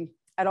 at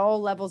all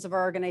levels of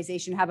our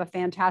organization, have a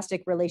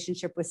fantastic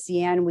relationship with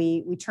CN.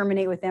 We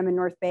terminate with them in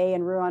North Bay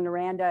and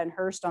Rouyn-Noranda and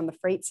Hearst on the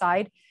freight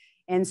side.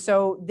 And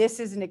so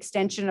this is an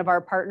extension of our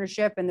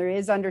partnership. And there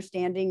is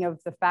understanding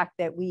of the fact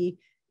that we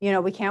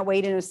can't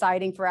wait in a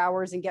siding for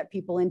hours and get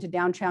people into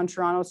downtown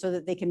Toronto so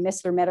that they can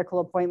miss their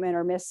medical appointment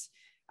or miss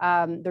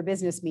their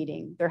business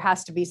meeting. There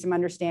has to be some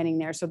understanding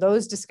there. So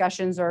those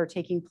discussions are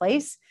taking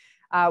place.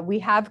 We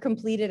have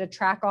completed a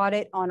track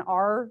audit on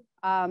our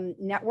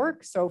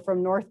network. So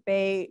from North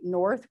Bay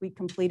North, we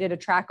completed a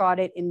track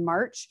audit in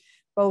March,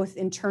 both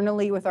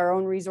internally with our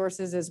own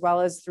resources as well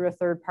as through a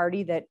third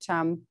party that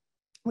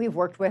we've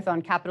worked with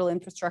on capital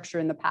infrastructure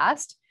in the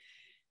past.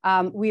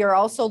 We are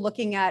also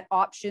looking at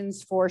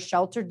options for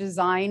shelter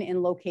design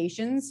and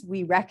locations.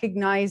 We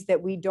recognize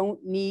that we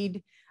don't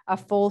need a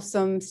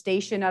fulsome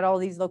station at all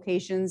these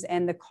locations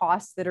and the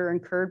costs that are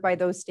incurred by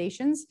those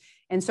stations.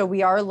 And so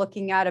we are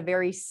looking at a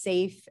very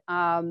safe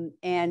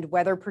and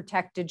weather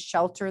protected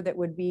shelter that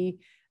would be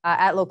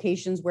at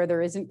locations where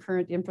there isn't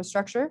current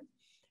infrastructure.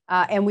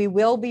 And we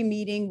will be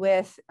meeting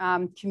with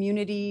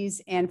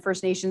communities and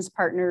First Nations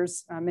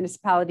partners,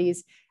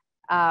 municipalities,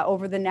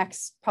 over the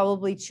next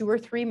probably 2 or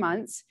 3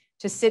 months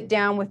to sit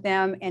down with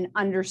them and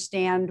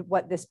understand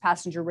what this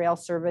passenger rail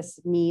service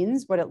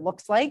means, what it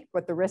looks like,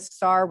 what the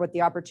risks are, what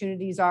the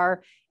opportunities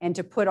are, and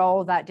to put all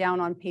of that down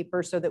on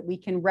paper so that we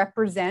can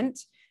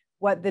represent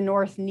what the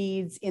North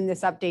needs in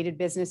this updated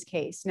business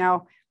case.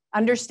 Now,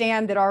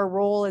 understand that our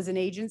role as an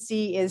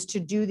agency is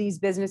to do these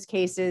business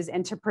cases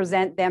and to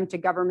present them to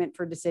government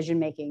for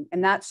decision-making.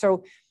 And that's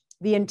so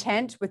the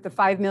intent with the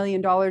 $5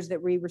 million that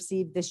we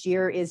received this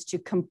year is to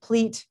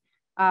complete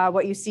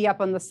what you see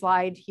up on the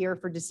slide here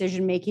for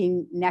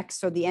decision-making next,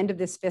 so the end of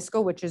this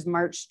fiscal, which is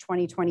March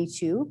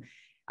 2022.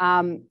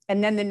 And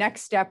then the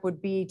next step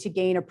would be to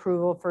gain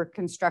approval for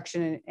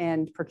construction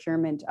and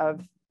procurement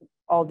of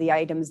all the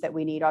items that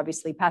we need,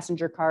 obviously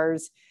passenger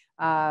cars,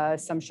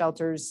 some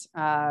shelters,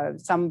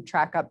 some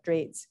track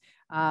upgrades,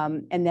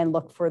 and then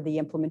look for the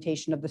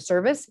implementation of the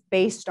service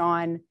based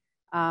on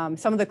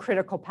some of the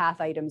critical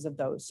path items of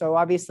those. So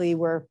obviously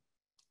we're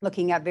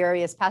looking at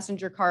various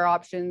passenger car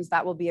options.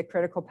 That will be a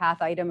critical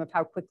path item of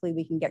how quickly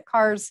we can get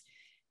cars,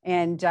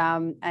 and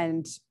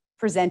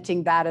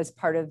presenting that as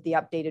part of the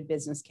updated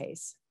business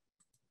case.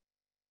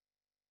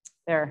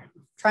 There,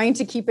 trying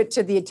to keep it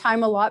to the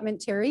time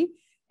allotment, Terry,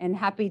 and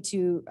happy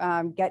to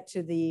get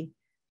to the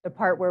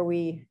part where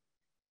we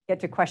get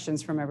to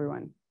questions from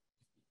everyone.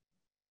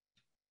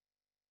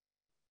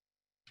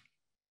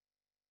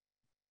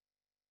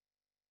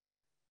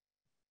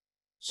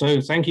 So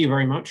thank you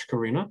very much,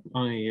 Corina.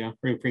 I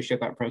really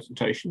appreciate that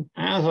presentation.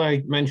 As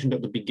I mentioned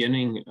at the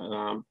beginning,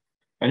 if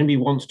anybody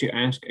wants to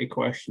ask a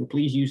question,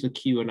 please use the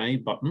Q&A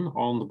button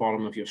on the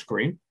bottom of your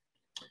screen.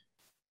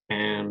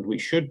 And we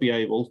should be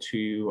able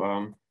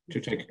to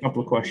take a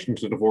couple of questions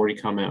that have already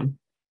come in.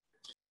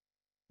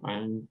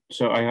 And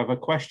so I have a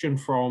question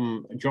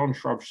from John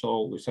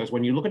Shrubsole, who says,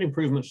 when you look at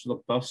improvements to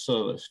the bus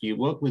service, do you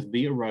work with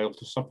Via Rail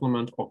to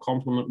supplement or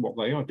complement what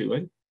they are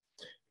doing?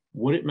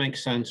 Would it make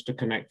sense to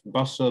connect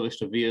bus service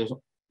to Via's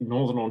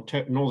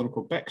Northern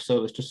Quebec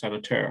service to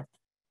Senatera?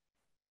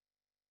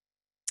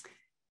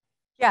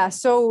 Yeah,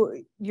 so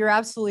you're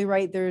absolutely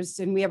right.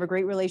 And we have a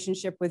great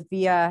relationship with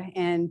Via,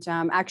 and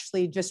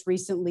actually just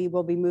recently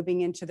we'll be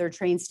moving into their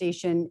train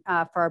station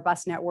for our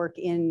bus network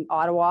in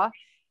Ottawa.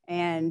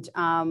 And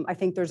I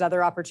think there's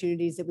other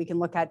opportunities that we can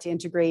look at to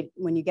integrate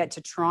when you get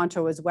to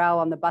Toronto as well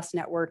on the bus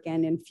network,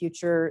 and in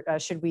future,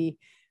 should we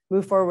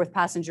move forward with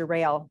passenger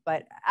rail.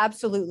 But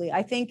absolutely,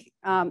 I think,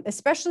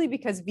 especially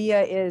because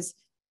Via is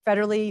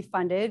federally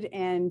funded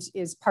and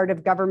is part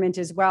of government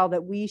as well,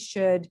 that we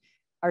should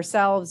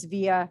ourselves,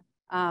 Via,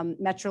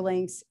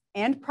 Metrolinx,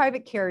 and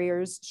private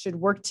carriers should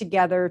work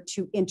together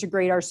to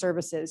integrate our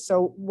services.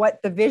 So what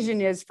the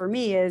vision is for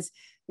me is,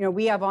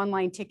 we have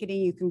online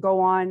ticketing. You can go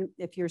on,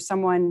 if you're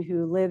someone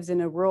who lives in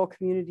a rural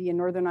community in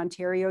Northern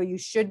Ontario, you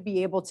should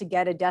be able to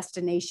get a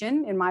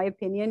destination, in my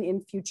opinion,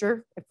 in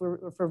future, if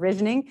we're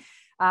visioning,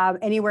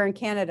 anywhere in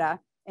Canada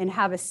and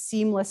have a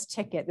seamless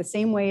ticket, the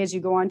same way as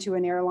you go onto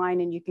an airline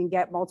and you can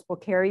get multiple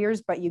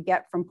carriers, but you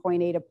get from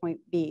point A to point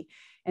B.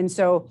 And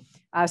so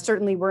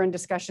certainly we're in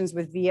discussions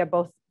with VIA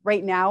both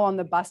right now on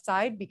the bus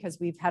side, because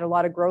we've had a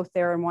lot of growth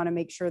there and want to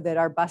make sure that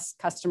our bus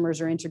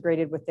customers are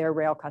integrated with their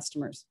rail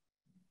customers.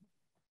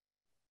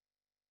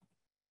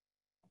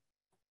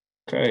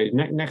 Okay,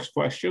 next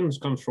question. This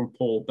comes from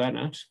Paul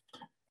Bennett.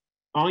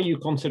 Are you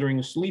considering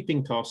a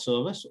sleeping car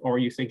service, or are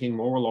you thinking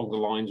more along the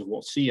lines of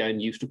what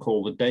CN used to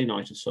call the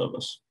day-nighter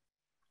service?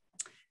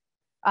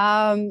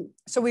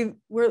 So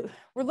we're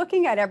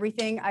looking at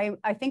everything.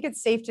 I think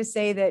it's safe to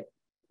say that,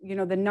 you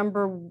know, the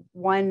number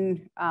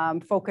one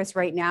focus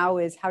right now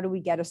is how do we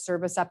get a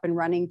service up and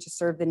running to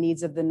serve the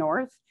needs of the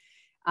North.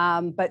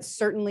 But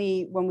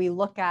certainly when we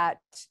look at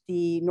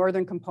the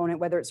northern component,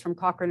 whether it's from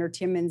Cochrane or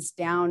Timmins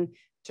down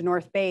to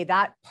North Bay,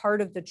 that part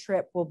of the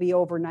trip will be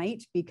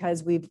overnight,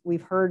 because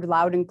we've heard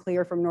loud and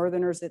clear from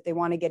Northerners that they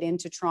want to get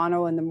into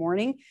Toronto in the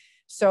morning.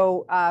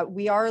 So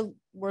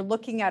we're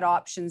looking at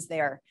options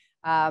there.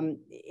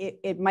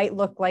 It might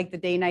look like the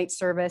day-night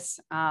service.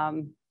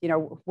 You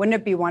know, wouldn't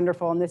it be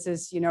wonderful? And this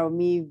is, you know,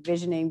 me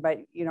visioning, but,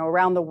 you know,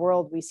 around the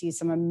world, we see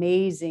some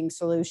amazing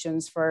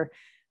solutions for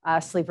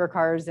sleeper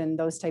cars and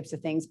those types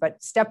of things.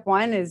 But step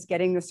one is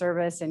getting the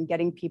service and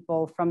getting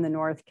people from the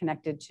North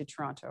connected to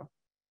Toronto.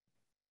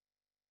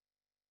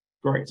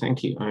 Great,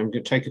 thank you. I'm going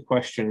to take a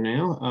question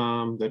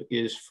now that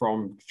is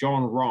from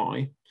John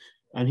Rye.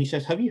 And he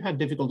says, have you had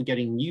difficulty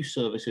getting new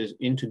services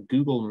into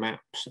Google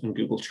Maps and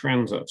Google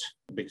Transit?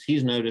 Because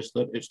he's noticed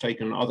that it's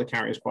taken other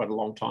carriers quite a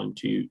long time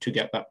to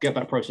get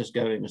that process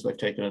going, as they've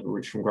taken over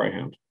routes from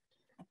Greyhound.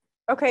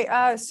 Okay,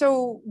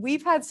 so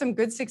we've had some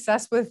good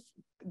success with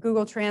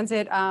Google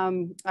Transit.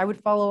 I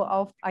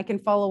can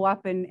follow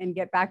up and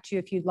get back to you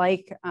if you'd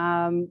like,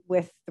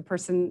 with the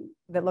person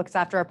that looks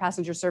after our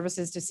passenger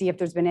services to see if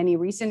there's been any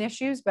recent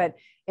issues. But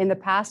in the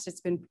past,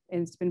 it's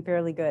been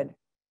fairly good.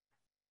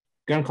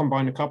 Going to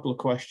combine a couple of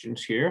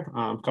questions here.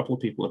 A couple of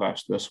people have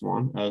asked this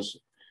one as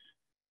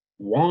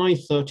why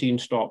 13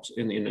 stops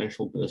in the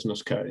initial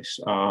business case?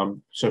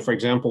 So for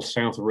example,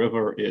 South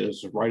River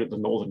is right at the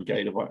northern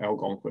gate of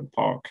Algonquin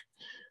Park.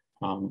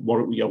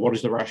 What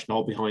is the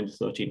rationale behind the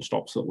 13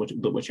 stops that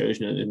were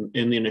chosen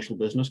in the initial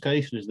business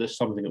case? And is this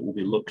something that will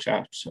be looked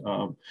at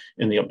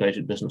in the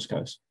updated business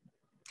case?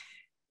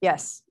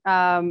 Yes,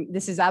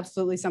 this is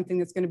absolutely something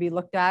that's going to be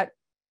looked at.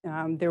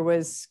 There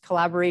was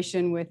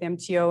collaboration with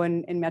MTO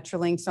and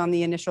Metrolinx on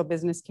the initial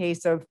business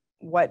case of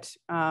what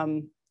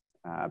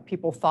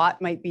people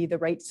thought might be the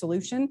right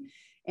solution.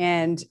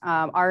 And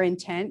our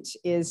intent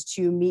is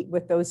to meet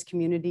with those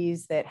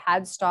communities that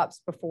had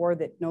stops before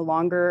that no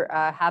longer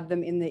have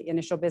them in the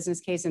initial business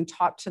case and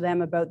talk to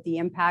them about the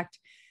impact.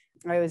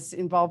 I was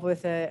involved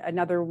with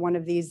another one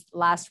of these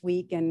last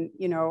week. And,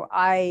 you know,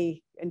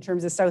 in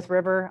terms of South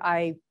River,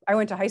 I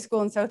went to high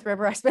school in South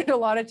River. I spent a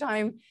lot of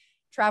time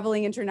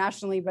traveling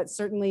internationally, but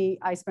certainly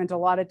I spent a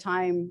lot of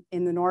time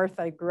in the North.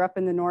 I grew up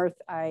in the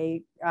North.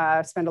 I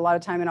spent a lot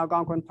of time in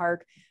Algonquin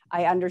Park.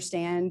 I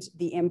understand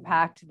the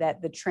impact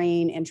that the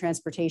train and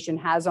transportation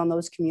has on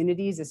those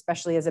communities,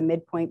 especially as a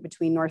midpoint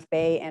between North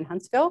Bay and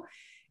Huntsville.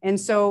 And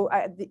so,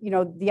 you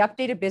know, the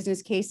updated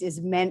business case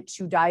is meant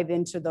to dive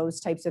into those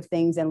types of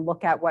things and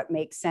look at what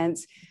makes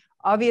sense.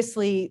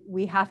 Obviously,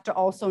 we have to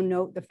also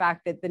note the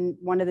fact that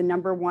one of the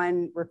number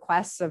one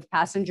requests of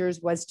passengers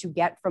was to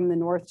get from the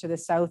North to the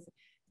South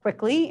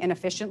quickly and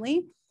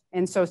efficiently.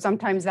 And so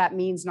sometimes that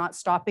means not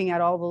stopping at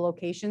all the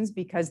locations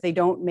because they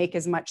don't make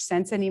as much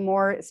sense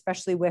anymore,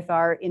 especially with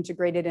our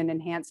integrated and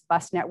enhanced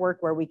bus network,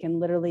 where we can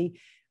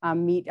literally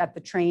meet at the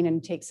train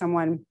and take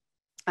someone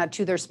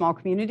to their small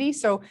community.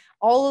 So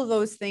all of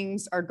those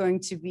things are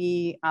going to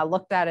be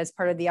looked at as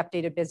part of the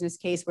updated business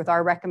case with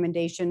our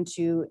recommendation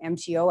to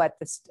MTO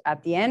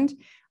at the end.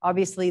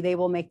 Obviously, they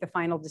will make the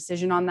final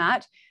decision on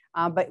that,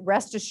 but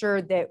rest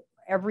assured that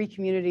every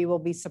community will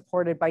be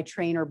supported by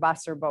train or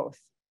bus or both.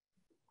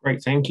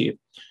 Great, thank you.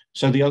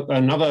 So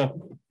another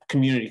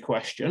community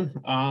question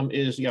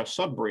is,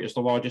 Sudbury is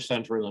the largest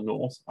centre in the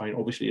north. I mean,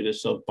 obviously it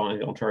is served by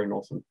the Ontario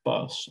Northland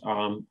bus.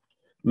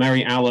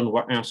 Mary Allen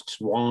asks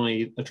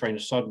why the train to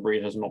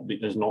Sudbury is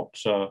not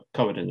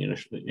covered in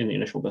the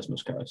initial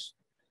business case.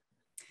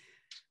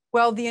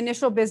 Well, the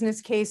initial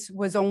business case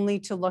was only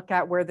to look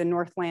at where the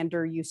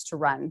Northlander used to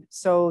run.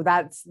 So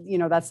that's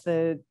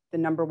the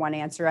number one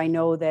answer. I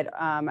know that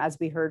as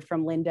we heard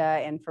from Linda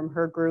and from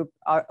her group,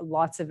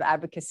 lots of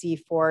advocacy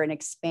for an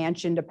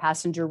expansion to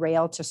passenger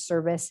rail to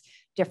service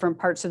different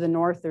parts of the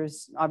North.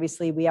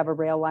 Obviously, we have a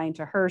rail line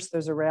to Hearst.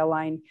 There's a rail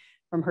line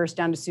from Hearst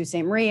down to Sault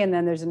Ste. Marie. And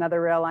then there's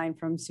another rail line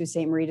from Sault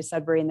Ste. Marie to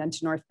Sudbury and then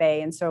to North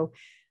Bay. And so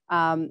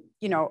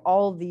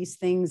all of these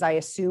things I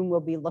assume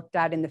will be looked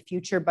at in the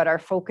future, but our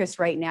focus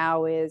right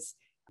now is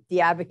the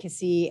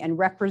advocacy and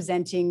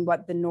representing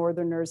what the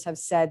Northerners have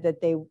said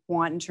that they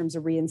want in terms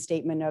of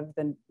reinstatement of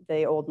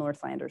the old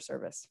Northlander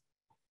service.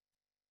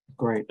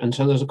 Great. And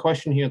so there's a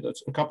question here that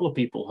a couple of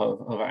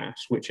people have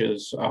asked, which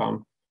is,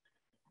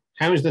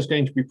 how is this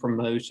going to be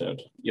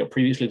promoted? You know,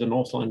 previously the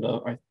Northland,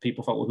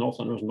 people felt the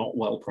Northland was not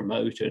well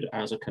promoted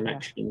as a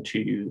connection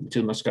to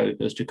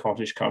Muskokas, to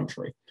cottage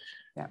country.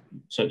 Yeah.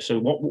 So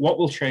what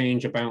will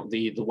change about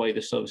the way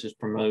the service is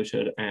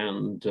promoted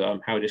and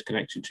how it is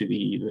connected to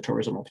the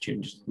tourism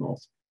opportunities of the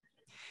North?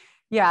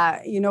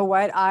 Yeah, you know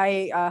what?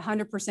 I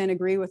 100%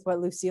 agree with what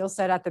Lucille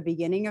said at the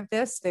beginning of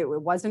this, that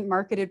it wasn't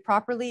marketed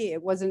properly.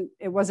 It wasn't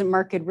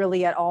marketed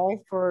really at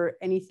all for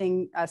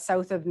anything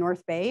south of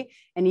North Bay.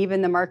 And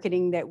even the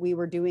marketing that we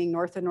were doing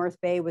north of North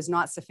Bay was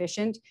not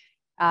sufficient.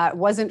 It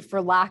wasn't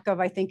for lack of,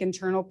 I think,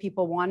 internal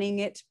people wanting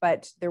it,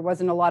 but there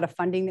wasn't a lot of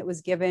funding that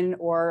was given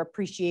or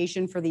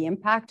appreciation for the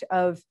impact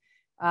of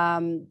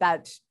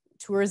that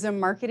tourism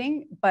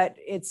marketing, but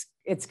it's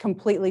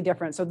completely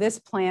different. So this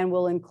plan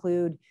will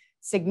include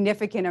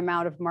significant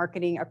amount of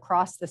marketing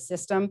across the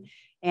system.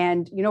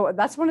 And, you know,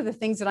 that's one of the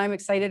things that I'm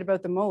excited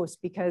about the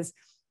most, because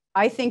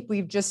I think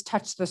we've just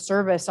touched the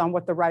surface on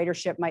what the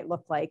ridership might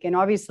look like. And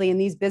obviously in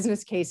these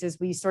business cases,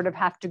 we sort of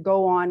have to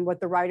go on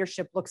what the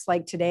ridership looks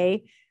like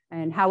today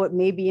and how it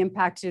may be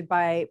impacted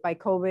by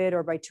COVID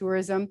or by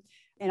tourism.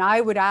 And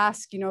I would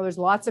ask, you know, there's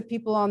lots of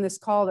people on this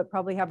call that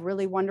probably have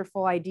really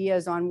wonderful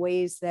ideas on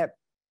ways that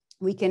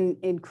we can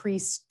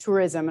increase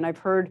tourism. And I've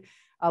heard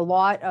a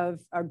lot of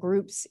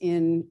groups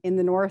in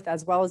the North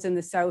as well as in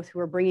the South who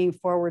are bringing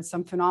forward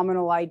some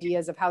phenomenal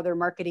ideas of how they're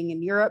marketing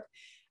in Europe.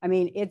 I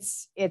mean,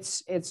 it's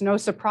no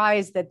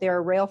surprise that there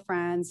are rail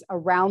fans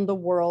around the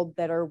world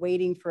that are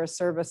waiting for a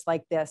service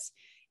like this.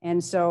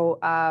 And so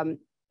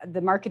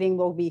the marketing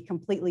will be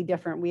completely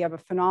different. We have a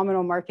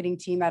phenomenal marketing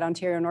team at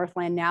Ontario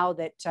Northland now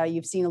that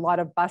you've seen a lot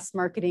of bus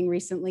marketing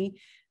recently.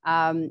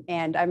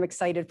 And I'm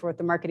excited for what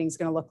the marketing is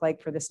going to look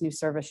like for this new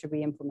service should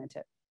we implement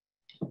it.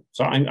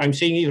 So I'm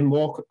seeing even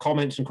more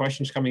comments and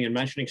questions coming in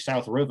mentioning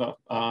South River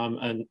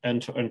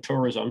and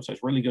tourism. So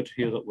it's really good to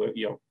hear that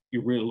you're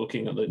really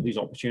looking at these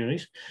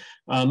opportunities.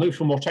 Move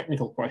to a more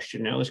technical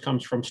question now. This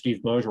comes from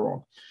Steve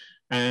Bergeron,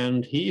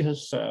 and he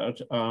has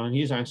said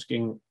he's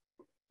asking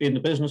in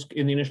the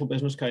initial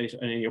business case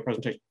and in your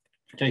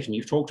presentation,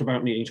 you've talked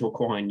about needing to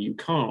acquire new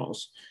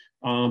cars.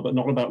 But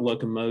not about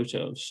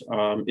locomotives.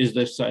 Is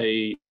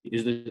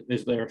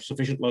there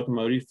sufficient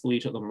locomotive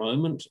fleet at the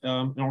moment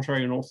in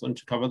Ontario Northland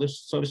to cover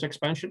this service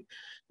expansion?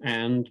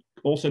 And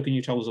also, can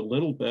you tell us a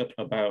little bit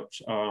about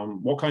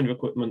what kind of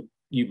equipment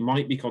you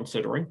might be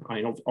considering?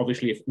 I know,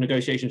 obviously, if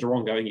negotiations are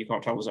ongoing, you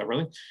can't tell us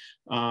everything.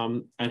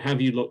 And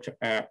have you looked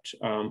at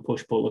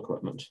push-pull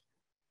equipment?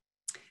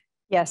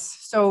 Yes.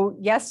 So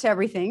yes to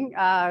everything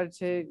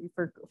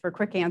for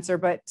quick answer,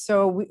 but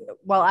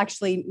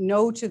actually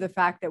no to the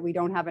fact that we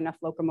don't have enough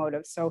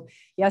locomotives. So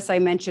yes, I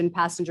mentioned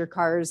passenger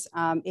cars.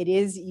 It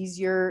is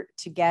easier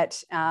to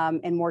get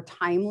and more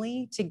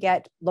timely to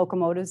get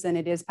locomotives than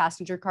it is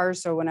passenger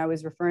cars. So when I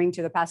was referring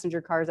to the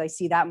passenger cars, I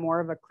see that more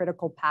of a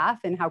critical path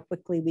and how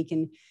quickly we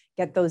can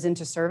get those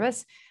into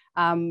service.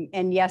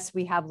 And yes,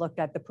 we have looked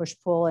at the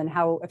push-pull and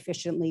how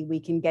efficiently we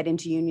can get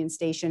into Union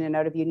Station and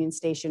out of Union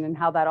Station and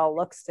how that all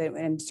looks.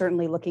 And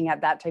certainly looking at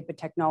that type of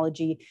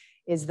technology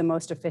is the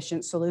most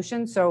efficient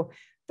solution. So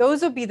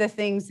those will be the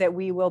things that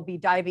we will be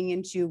diving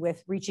into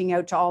with reaching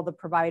out to all the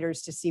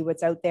providers to see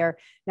what's out there.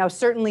 Now,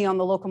 certainly on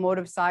the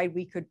locomotive side,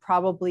 we could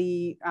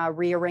probably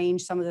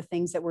rearrange some of the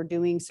things that we're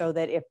doing so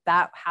that if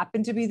that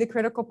happened to be the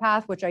critical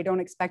path, which I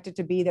don't expect it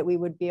to be, that we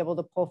would be able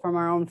to pull from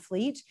our own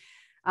fleet.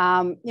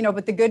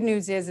 But the good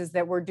news is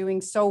that we're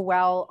doing so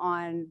well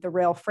on the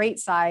rail freight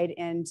side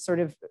and sort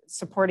of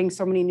supporting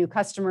so many new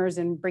customers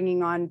and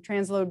bringing on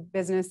transload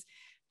business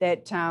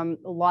that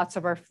lots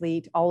of our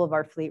fleet, all of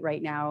our fleet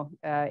right now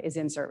is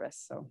in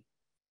service. So.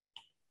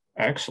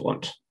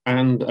 Excellent.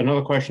 And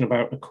another question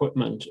about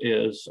equipment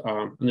is,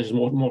 and this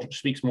is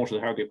speaks more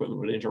to how the equipment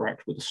would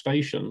interact with the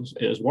stations,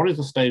 is what is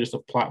the status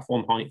of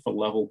platform height for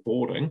level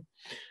boarding?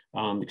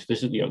 Because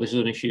this is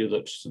an issue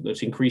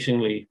that's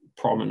increasingly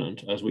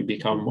prominent as we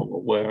become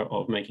aware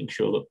of making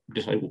sure that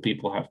disabled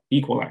people have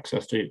equal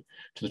access to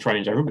the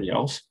trains as everybody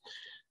else.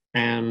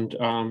 And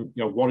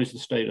what is the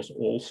status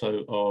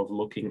also of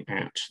looking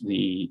at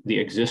the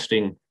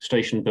existing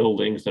station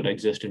buildings that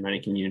exist in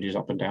many communities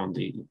up and down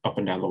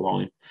the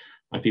line?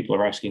 And people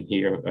are asking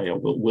here,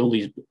 will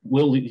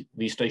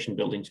these station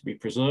buildings be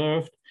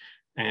preserved,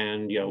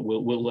 and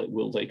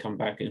will they come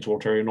back into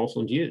Ontario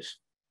Northland use?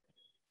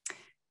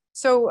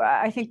 So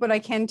I think what I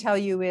can tell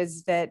you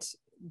is that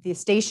the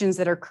stations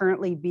that are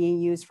currently being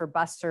used for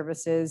bus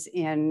services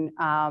in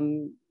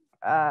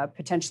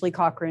potentially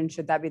Cochrane,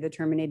 should that be the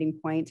terminating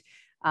point,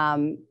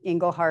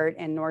 Englehart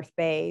and North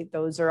Bay,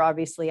 those are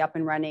obviously up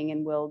and running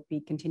and will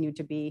continue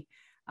to be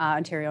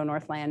Ontario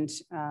Northland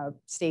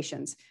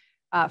stations.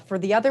 For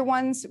the other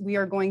ones, we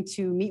are going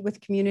to meet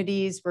with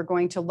communities. We're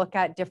going to look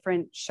at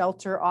different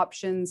shelter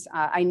options.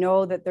 I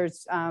know that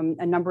there's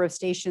a number of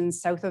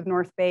stations south of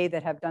North Bay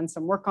that have done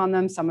some work on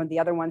them. Some of the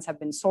other ones have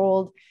been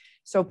sold.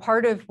 So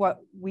part of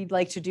what we'd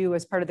like to do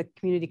as part of the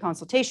community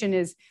consultation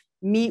is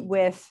meet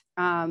with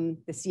the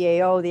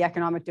CAO, the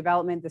economic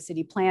development, the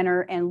city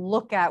planner, and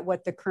look at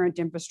what the current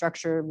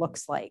infrastructure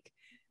looks like.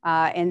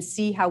 and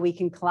see how we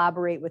can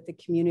collaborate with the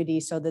community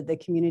so that the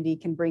community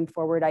can bring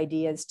forward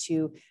ideas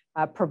to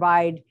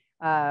provide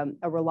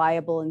a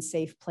reliable and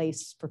safe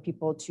place for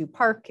people to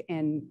park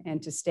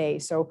and to stay.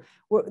 So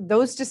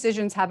those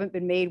decisions haven't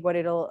been made what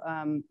it'll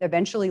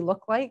eventually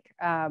look like.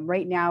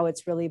 Right now,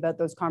 it's really about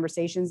those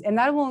conversations, and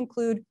that will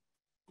include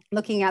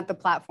looking at the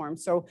platform.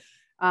 So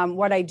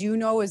what I do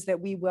know is that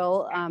we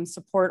will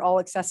support all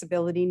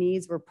accessibility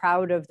needs. We're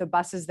proud of the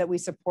buses that we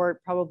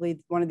support, probably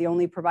one of the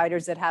only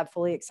providers that have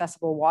fully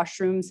accessible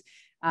washrooms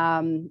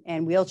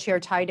and wheelchair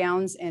tie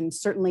downs. And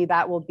certainly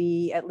that will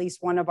be at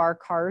least one of our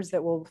cars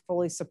that will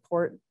fully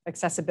support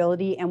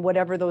accessibility and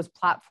whatever those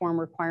platform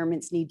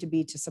requirements need to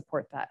be to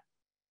support that.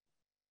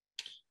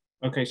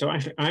 Okay, so I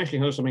actually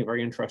heard something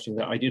very interesting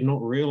that I did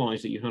not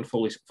realize that you had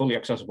fully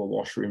accessible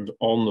washrooms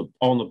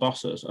on the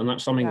buses, and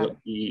that's something that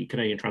the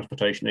Canadian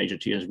Transportation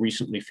Agency has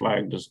recently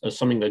flagged as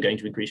something they're going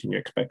to increasingly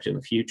expect in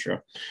the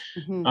future.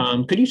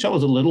 Mm-hmm. Could you tell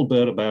us a little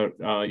bit about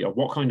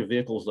what kind of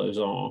vehicles those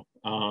are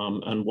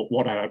and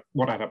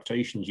what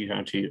adaptations you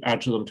had to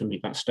add to them to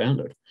meet that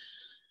standard?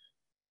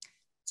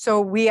 So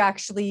we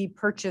actually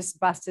purchased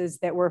buses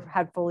that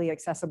had fully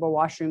accessible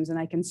washrooms, and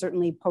I can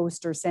certainly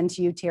post or send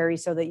to you, Terry,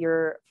 so that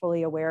you're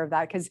fully aware of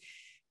that, because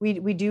we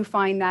do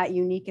find that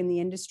unique in the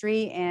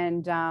industry.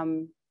 And,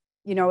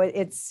 you know,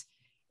 it's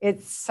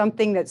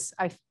something that's,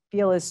 I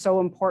feel, is so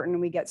important.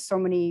 And we get so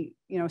many,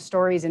 you know,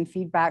 stories and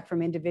feedback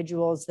from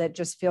individuals that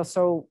just feel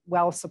so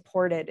well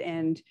supported.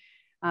 And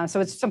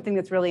so it's something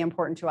that's really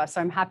important to us.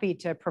 So I'm happy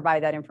to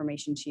provide that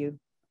information to you.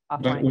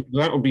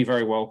 That would be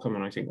very welcome,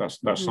 and I think that's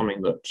mm-hmm. something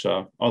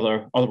that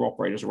other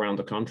operators around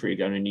the country are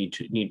going to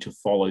need to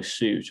follow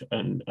suit,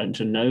 and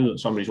to know that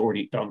somebody's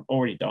already done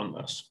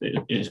this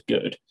is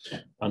good,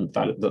 and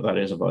that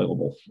is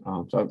available.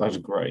 So that's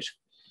great.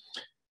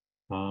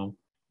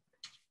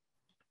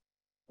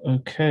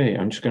 Okay,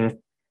 I'm just going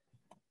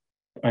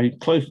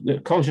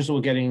to conscious that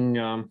we're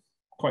getting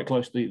quite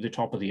close to the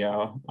top of the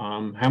hour.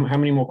 How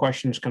many more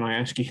questions can I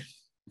ask you?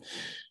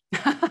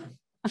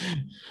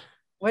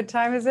 What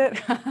time is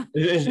it?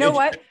 You know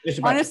what?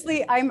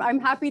 Honestly, I'm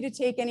happy to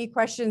take any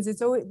questions.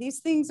 It's always, these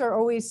things are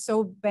always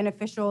so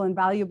beneficial and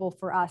valuable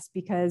for us,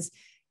 because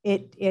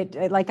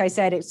it like I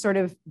said, it sort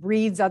of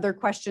breeds other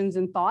questions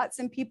and thoughts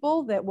in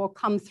people that will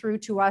come through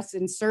to us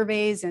in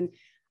surveys. And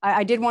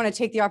I did want to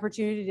take the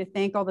opportunity to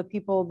thank all the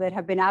people that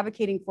have been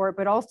advocating for it,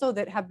 but also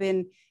that have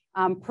been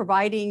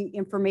providing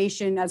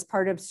information as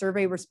part of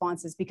survey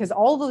responses, because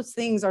all those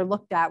things are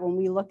looked at when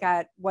we look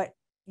at what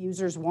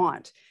users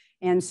want.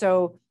 And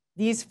so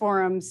these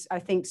forums, I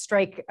think,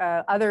 strike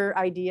other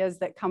ideas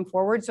that come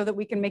forward so that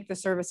we can make the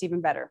service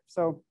even better.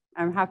 So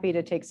I'm happy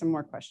to take some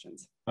more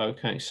questions.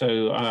 Okay,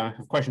 so I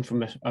have a question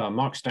from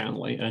Mark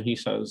Stanley, and he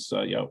says,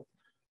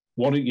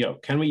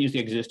 can we use the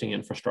existing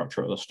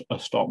infrastructure as a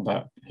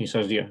stopgap? He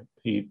says,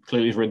 he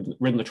clearly has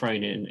ridden the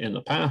train in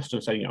the past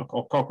and said,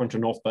 Cochrane to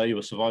North Bay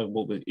was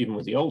survivable even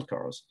with the old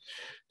cars.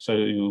 So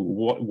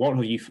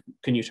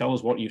can you tell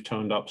us what you've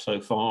turned up so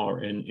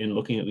far in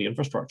looking at the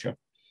infrastructure?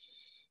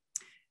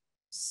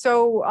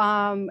 So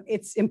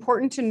it's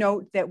important to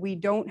note that we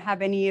don't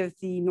have any of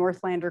the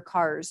Northlander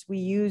cars. We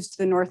used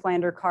the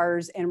Northlander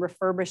cars and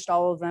refurbished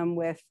all of them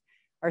with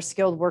our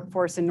skilled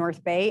workforce in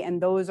North Bay,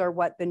 and those are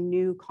what the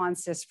new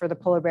consists for the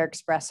Polar Bear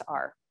Express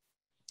are.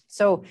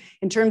 So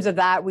in terms of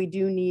that, we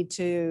do need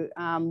to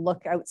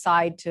look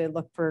outside to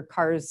look for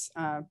cars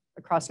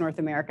across North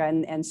America,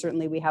 and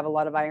certainly we have a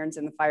lot of irons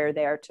in the fire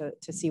there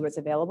to see what's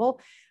available.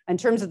 In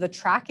terms of the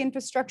track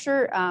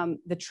infrastructure,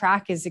 the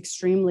track is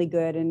extremely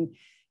good, and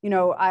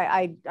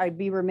I'd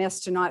be remiss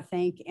to not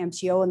thank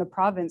MTO and the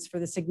province for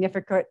the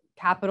significant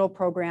capital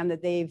program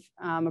that they've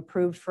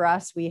approved for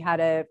us. We had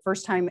a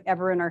first time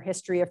ever in our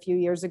history a few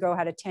years ago,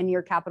 had a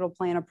 10-year capital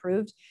plan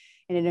approved,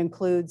 and it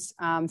includes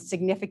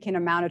significant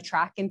amount of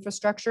track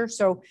infrastructure.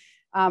 So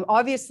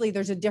obviously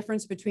there's a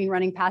difference between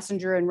running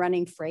passenger and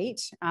running freight,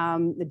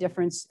 the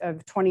difference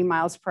of 20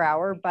 miles per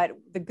hour. But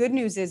the good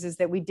news is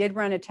that we did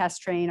run a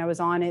test train. I was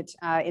on it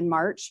in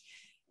March,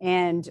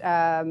 and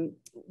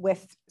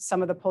with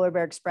some of the Polar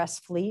Bear Express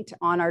fleet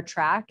on our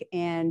track,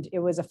 and it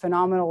was a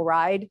phenomenal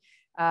ride.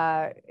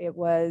 It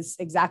was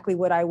exactly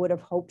what I would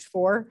have hoped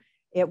for.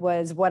 It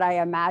was what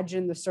I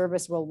imagined the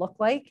service will look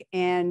like,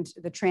 and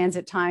the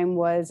transit time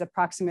was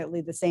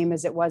approximately the same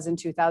as it was in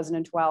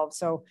 2012.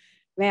 So,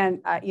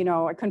 man, I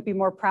couldn't be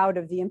more proud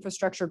of the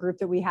infrastructure group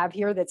that we have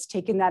here that's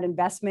taken that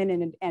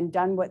investment and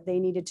done what they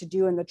needed to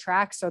do in the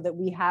track so that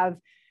we have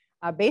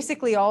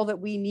basically all that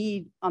we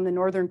need on the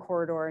northern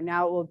corridor.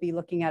 Now we'll be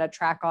looking at a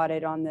track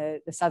audit on the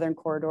southern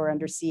corridor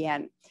under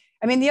CN.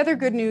 I mean, the other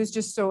good news,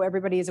 just so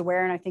everybody is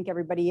aware, and I think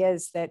everybody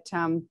is, that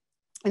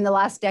in the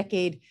last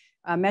decade,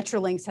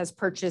 Metrolinx has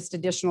purchased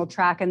additional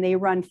track, and they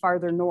run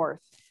farther north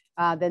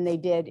than they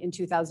did in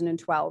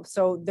 2012.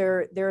 So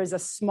there is a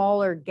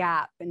smaller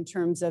gap in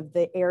terms of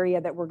the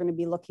area that we're going to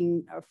be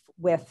looking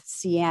with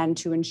CN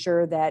to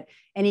ensure that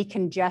any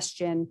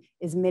congestion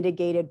is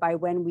mitigated by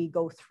when we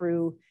go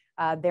through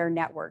their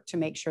network to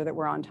make sure that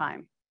we're on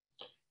time.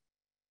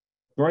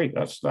 Great,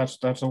 that's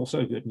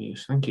also good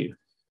news. Thank you.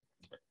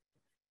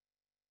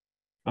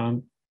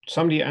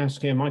 Somebody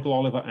asks here, Michael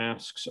Oliver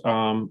asks,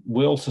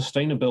 will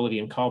sustainability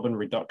and carbon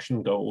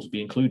reduction goals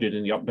be included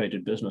in the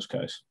updated business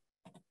case?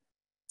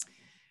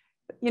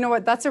 You know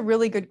what, that's a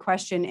really good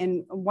question.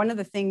 And one of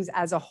the things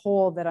as a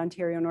whole that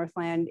Ontario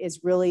Northland is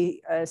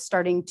really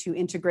starting to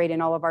integrate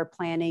in all of our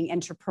planning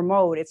and to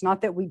promote, it's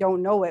not that we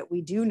don't know it,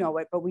 we do know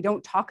it, but we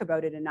don't talk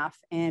about it enough.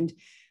 And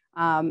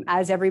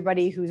as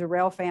everybody who's a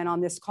rail fan on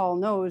this call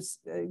knows,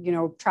 you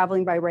know,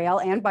 traveling by rail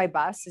and by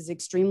bus is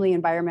extremely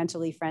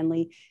environmentally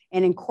friendly,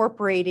 and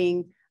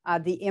incorporating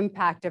the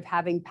impact of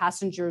having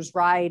passengers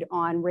ride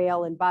on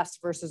rail and bus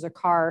versus a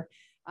car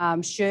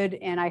should,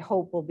 and I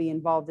hope will be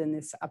involved in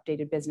this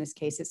updated business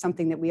case. It's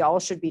something that we all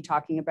should be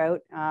talking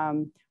about.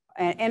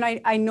 And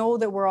I know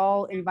that we're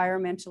all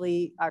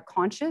environmentally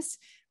conscious,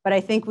 but I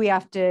think we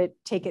have to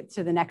take it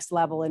to the next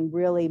level and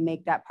really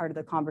make that part of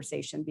the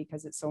conversation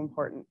because it's so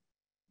important.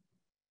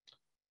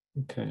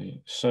 Okay,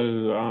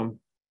 so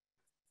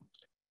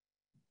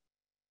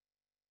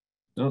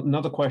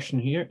another question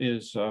here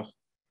is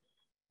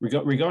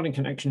regarding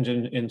connections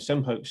in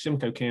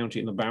Simcoe County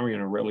in the Barrie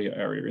and Orillia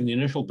area. In the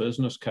initial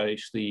business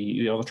case,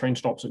 the other train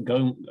stops at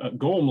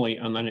Gormley,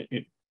 and then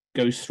it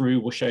goes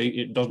through Washego.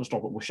 It doesn't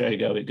stop at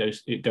Washego.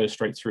 It goes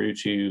straight through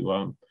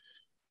to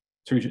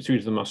through to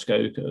the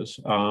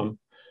Muskokas.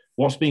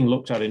 What's being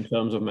looked at in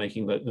terms of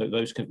making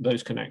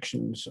those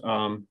connections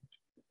in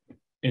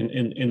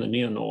the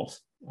near north?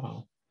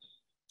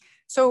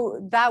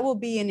 So that will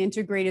be an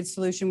integrated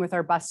solution with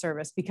our bus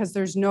service, because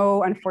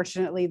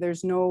unfortunately,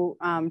 there's no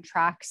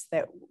tracks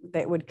that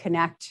would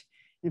connect.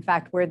 In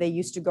fact, where they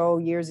used to go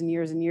years and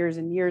years and years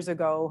and years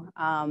ago,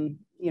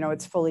 you know,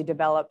 it's fully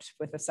developed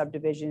with a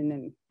subdivision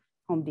and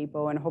Home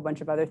Depot and a whole bunch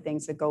of other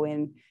things that go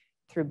in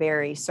through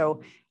Barrie.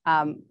 So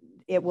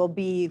it will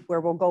be where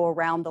we'll go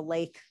around the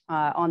lake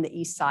on the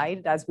east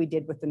side, as we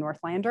did with the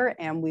Northlander,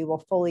 and we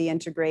will fully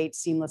integrate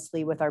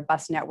seamlessly with our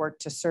bus network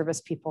to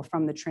service people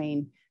from the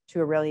train to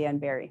Orillia and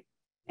Barrie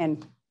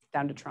and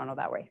down to Toronto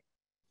that way.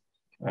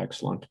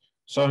 Excellent.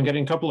 So I'm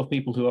getting a couple of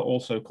people who are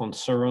also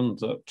concerned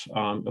that,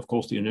 of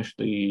course,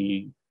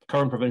 the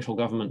current provincial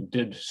government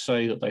did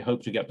say that they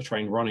hope to get the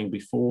train running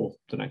before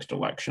the next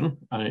election,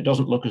 and it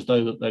doesn't look as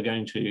though that they're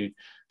going to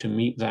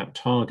meet that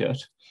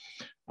target.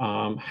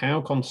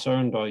 How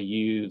concerned are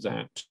you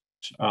that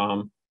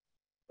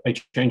a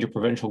change of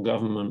provincial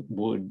government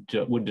would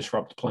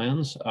disrupt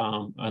plans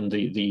and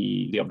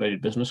the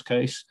updated business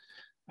case?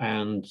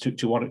 And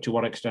to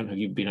what extent have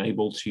you been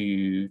able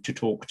to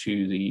talk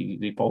to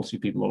the policy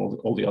people or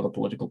all the other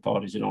political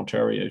parties in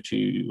Ontario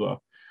to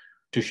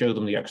show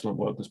them the excellent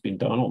work that's been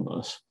done on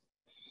this?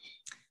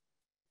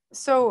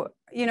 So,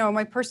 you know,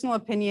 my personal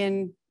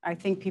opinion, I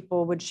think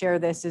people would share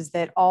this, is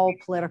that all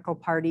political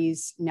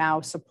parties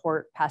now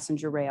support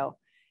passenger rail.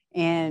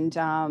 And,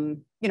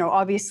 you know,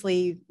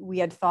 obviously we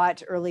had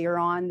thought earlier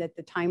on that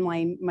the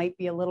timeline might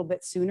be a little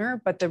bit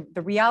sooner, but the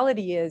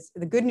reality is,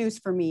 the good news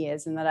for me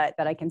is, and that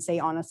I can say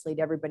honestly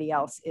to everybody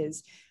else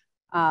is,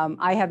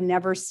 I have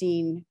never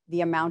seen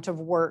the amount of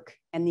work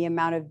and the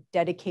amount of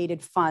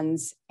dedicated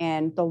funds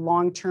and the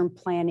long-term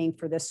planning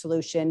for this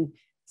solution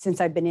since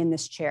I've been in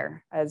this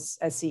chair as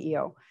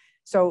CEO.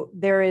 So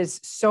there is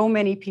so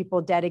many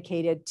people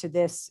dedicated to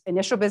this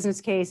initial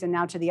business case and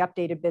now to the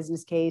updated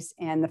business case,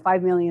 and the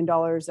 $5 million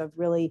of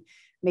really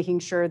making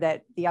sure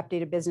that the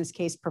updated business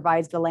case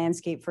provides the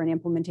landscape for an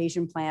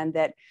implementation plan,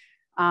 that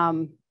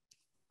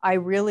I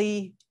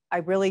really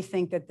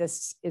think that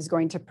this is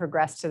going to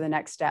progress to the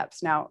next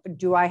steps. Now,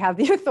 do I have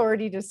the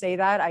authority to say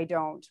that? I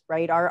don't,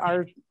 right?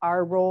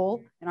 Our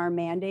role and our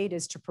mandate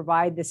is to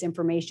provide this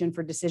information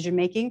for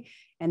decision-making,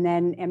 and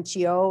then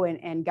MTO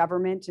and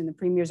government and the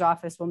Premier's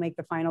office will make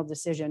the final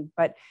decision.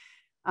 But,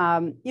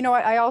 you know,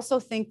 I also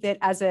think that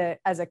as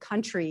a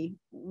country,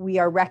 we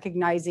are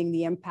recognizing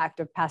the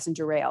impact of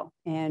passenger rail.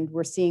 And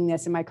we're seeing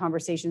this in my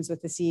conversations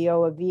with the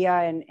CEO of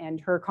VIA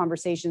and her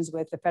conversations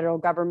with the federal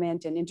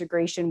government and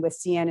integration with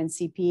CN and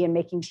CP, and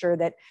making sure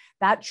that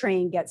that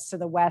train gets to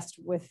the west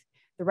with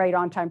the right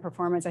on-time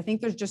performance. I think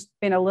there's just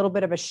been a little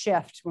bit of a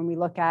shift when we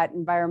look at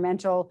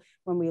environmental,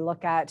 when we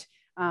look at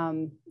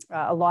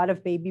a lot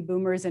of baby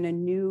boomers and a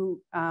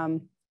new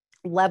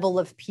level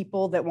of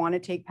people that want to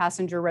take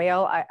passenger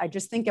rail. I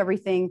just think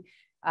everything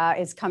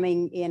is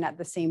coming in at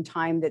the same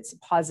time that's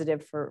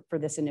positive for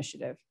this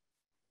initiative.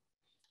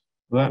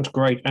 That's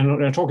great.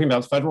 And talking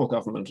about the federal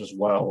government as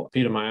well,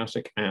 Peter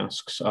Myasik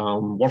asks,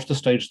 what's the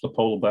status of the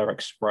Polar Bear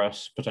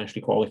Express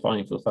potentially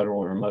qualifying for the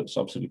federal remote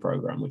subsidy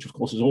program, which of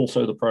course is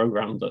also the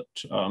program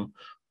that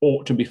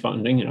ought to be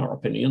funding, in our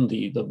opinion,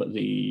 the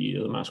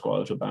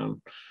Mascot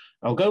Autobahn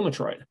Algoma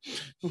train.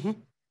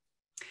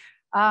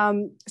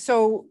 Mm-hmm.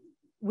 So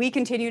we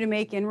continue to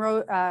make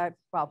inroad.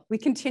 We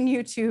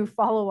continue to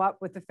follow up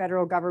with the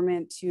federal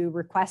government to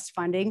request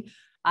funding.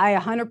 I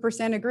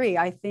 100% agree.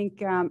 I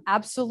think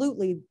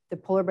absolutely the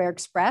Polar Bear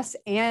Express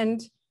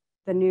and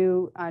the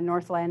new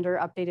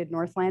updated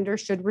Northlander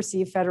should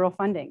receive federal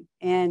funding,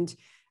 and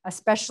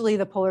especially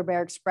the Polar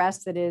Bear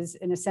Express, that is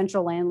an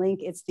essential land link.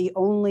 It's the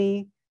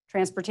only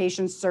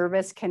transportation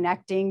service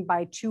connecting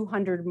by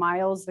 200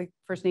 miles the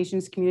First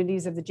Nations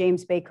communities of the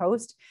James Bay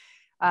Coast.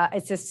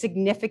 It's a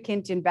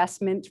significant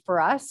investment for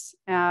us.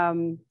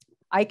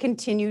 I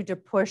continue to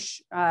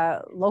push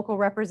local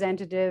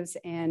representatives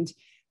and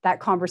that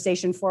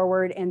conversation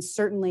forward. And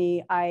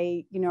certainly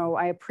I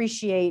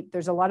appreciate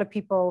there's a lot of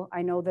people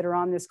I know that are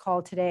on this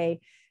call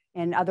today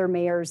and other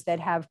mayors that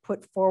have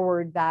put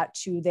forward that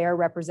to their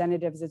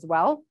representatives as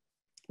well.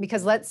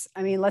 Because let's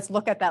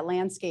look at that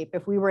landscape.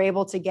 If we were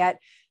able to get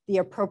the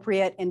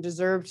appropriate and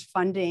deserved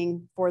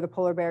funding for the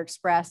Polar Bear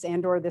Express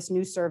and or this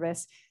new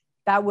service,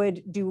 that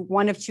would do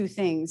one of two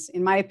things.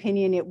 In my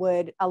opinion, it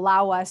would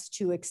allow us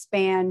to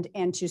expand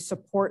and to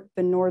support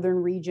the northern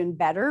region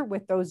better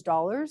with those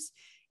dollars,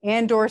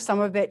 and or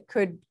some of it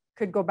could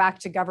go back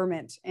to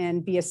government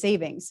and be a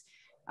savings.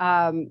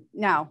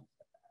 Now,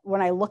 when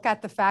I look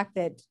at the fact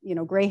that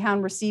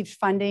Greyhound received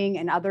funding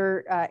and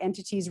other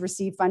entities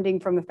receive funding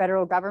from the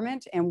federal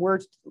government, and we're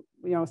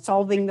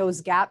solving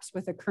those gaps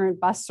with a current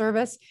bus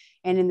service,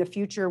 and in the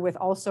future with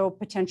also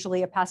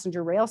potentially a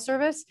passenger rail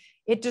service,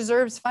 it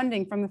deserves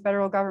funding from the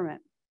federal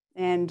government.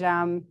 And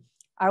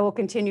I will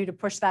continue to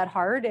push that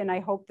hard. And I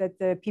hope that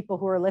the people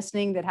who are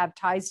listening that have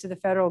ties to the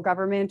federal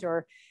government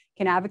or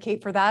can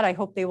advocate for that, I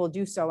hope they will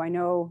do so. I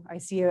know I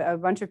see a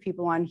bunch of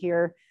people on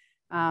here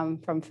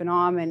from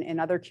Phenom and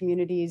other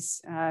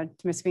communities,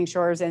 Temiskaming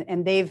Shores,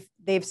 and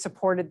they've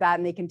supported that,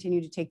 and they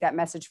continue to take that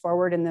message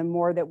forward. And the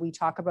more that we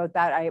talk about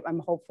that, I'm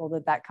hopeful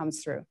that that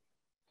comes through.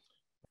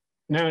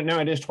 Now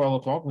it is 12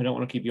 o'clock. We don't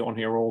want to keep you on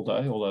here all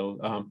day,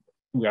 although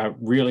we are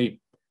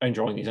really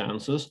enjoying these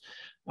answers.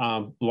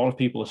 A lot of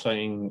people are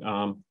saying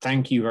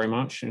thank you very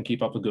much and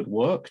keep up the good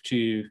work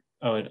to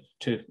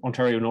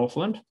Ontario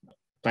Northland.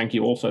 Thank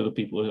you also the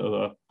people who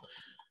are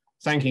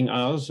thanking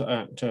us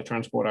to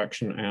Transport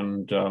Action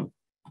and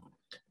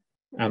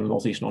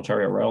Northeastern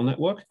Ontario Rail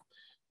Network.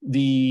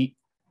 The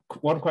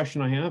one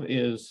question I have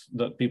is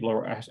that people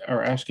are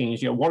asking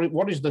is,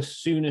 what is the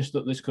soonest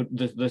that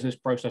this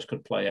process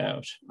could play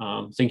out?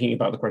 Thinking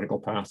about the critical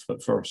path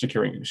for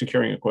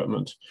securing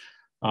equipment,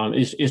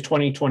 is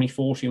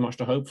 2024 too much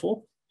to hope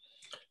for?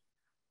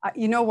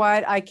 You know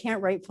what? I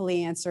can't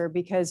rightfully answer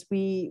because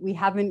we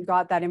haven't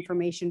got that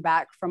information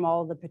back from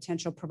all the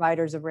potential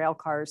providers of rail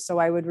cars. So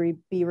I would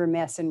be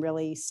remiss in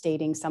really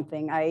stating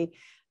something.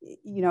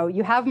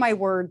 You have my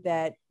word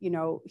that,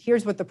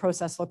 here's what the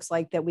process looks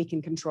like that we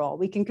can control.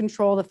 We can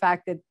control the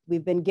fact that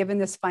we've been given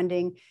this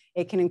funding.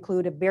 It can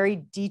include a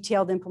very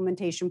detailed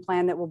implementation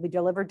plan that will be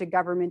delivered to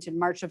government in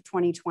March of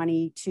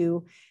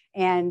 2022.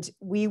 And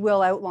we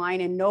will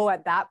outline and know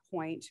at that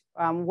point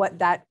what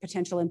that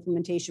potential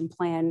implementation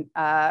plan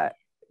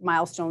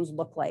milestones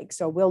look like.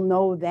 So we'll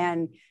know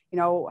then,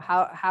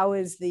 how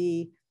is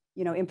the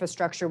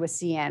infrastructure with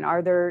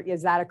CN?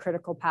 Is that a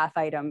critical path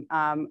item?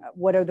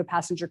 What do the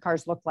passenger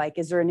cars look like?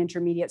 Is there an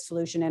intermediate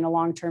solution and a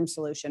long-term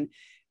solution?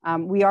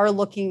 We are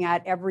looking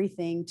at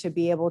everything to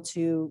be able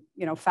to,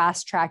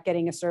 fast track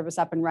getting a service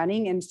up and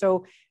running. And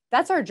so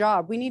that's our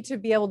job. We need to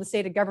be able to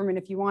say to government,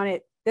 if you want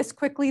it this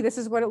quickly, this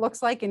is what it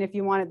looks like. And if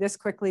you want it this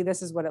quickly,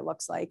 this is what it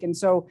looks like. And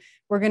so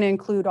we're going to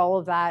include all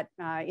of that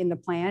in the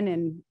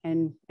plan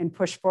and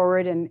push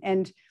forward.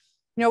 And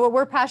what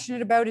we're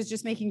passionate about is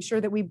just making sure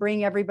that we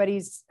bring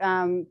everybody's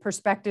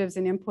perspectives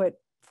and input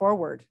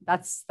forward.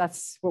 That's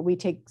what we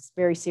take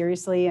very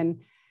seriously.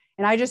 And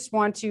I just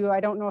want to, I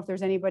don't know if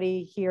there's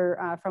anybody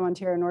here from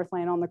Ontario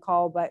Northland on the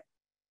call, but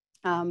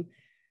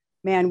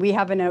man, we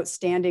have an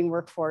outstanding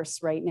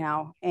workforce right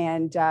now.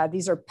 And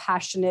these are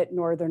passionate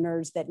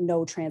Northerners that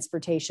know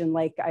transportation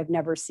like I've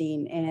never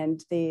seen.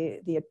 And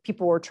the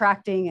people we're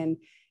attracting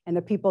and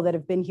the people that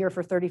have been here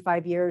for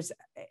 35 years,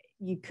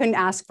 you couldn't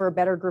ask for a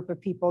better group of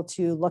people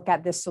to look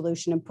at this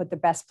solution and put the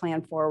best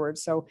plan forward.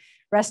 So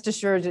rest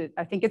assured,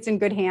 I think it's in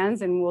good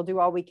hands, and we'll do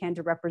all we can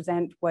to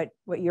represent what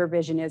your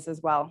vision is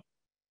as well.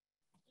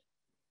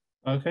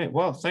 Okay,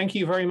 well, thank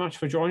you very much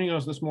for joining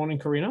us this morning,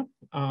 Corina.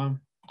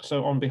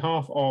 So on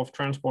behalf of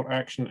Transport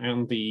Action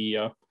and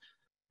the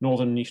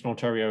Northern and Eastern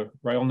Ontario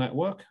Rail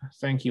Network,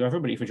 thank you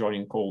everybody for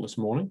joining the call this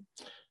morning.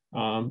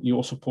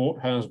 Your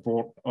support has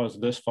brought us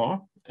this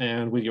far,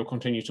 and with your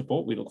continued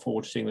support, we look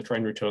forward to seeing the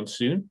train return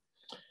soon.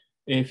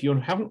 If you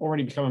haven't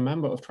already become a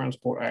member of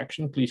Transport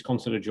Action, please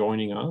consider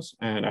joining us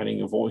and adding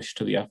your voice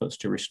to the efforts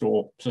to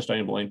restore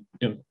sustainable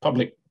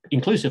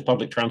inclusive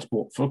public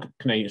transport for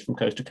Canadians from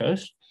coast to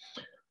coast,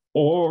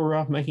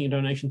 or making a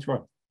donation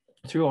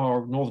through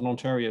our Northern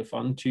Ontario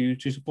Fund to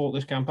support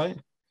this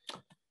campaign.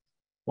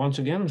 Once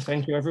again,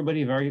 thank you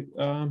everybody very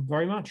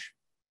much.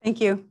 Thank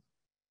you.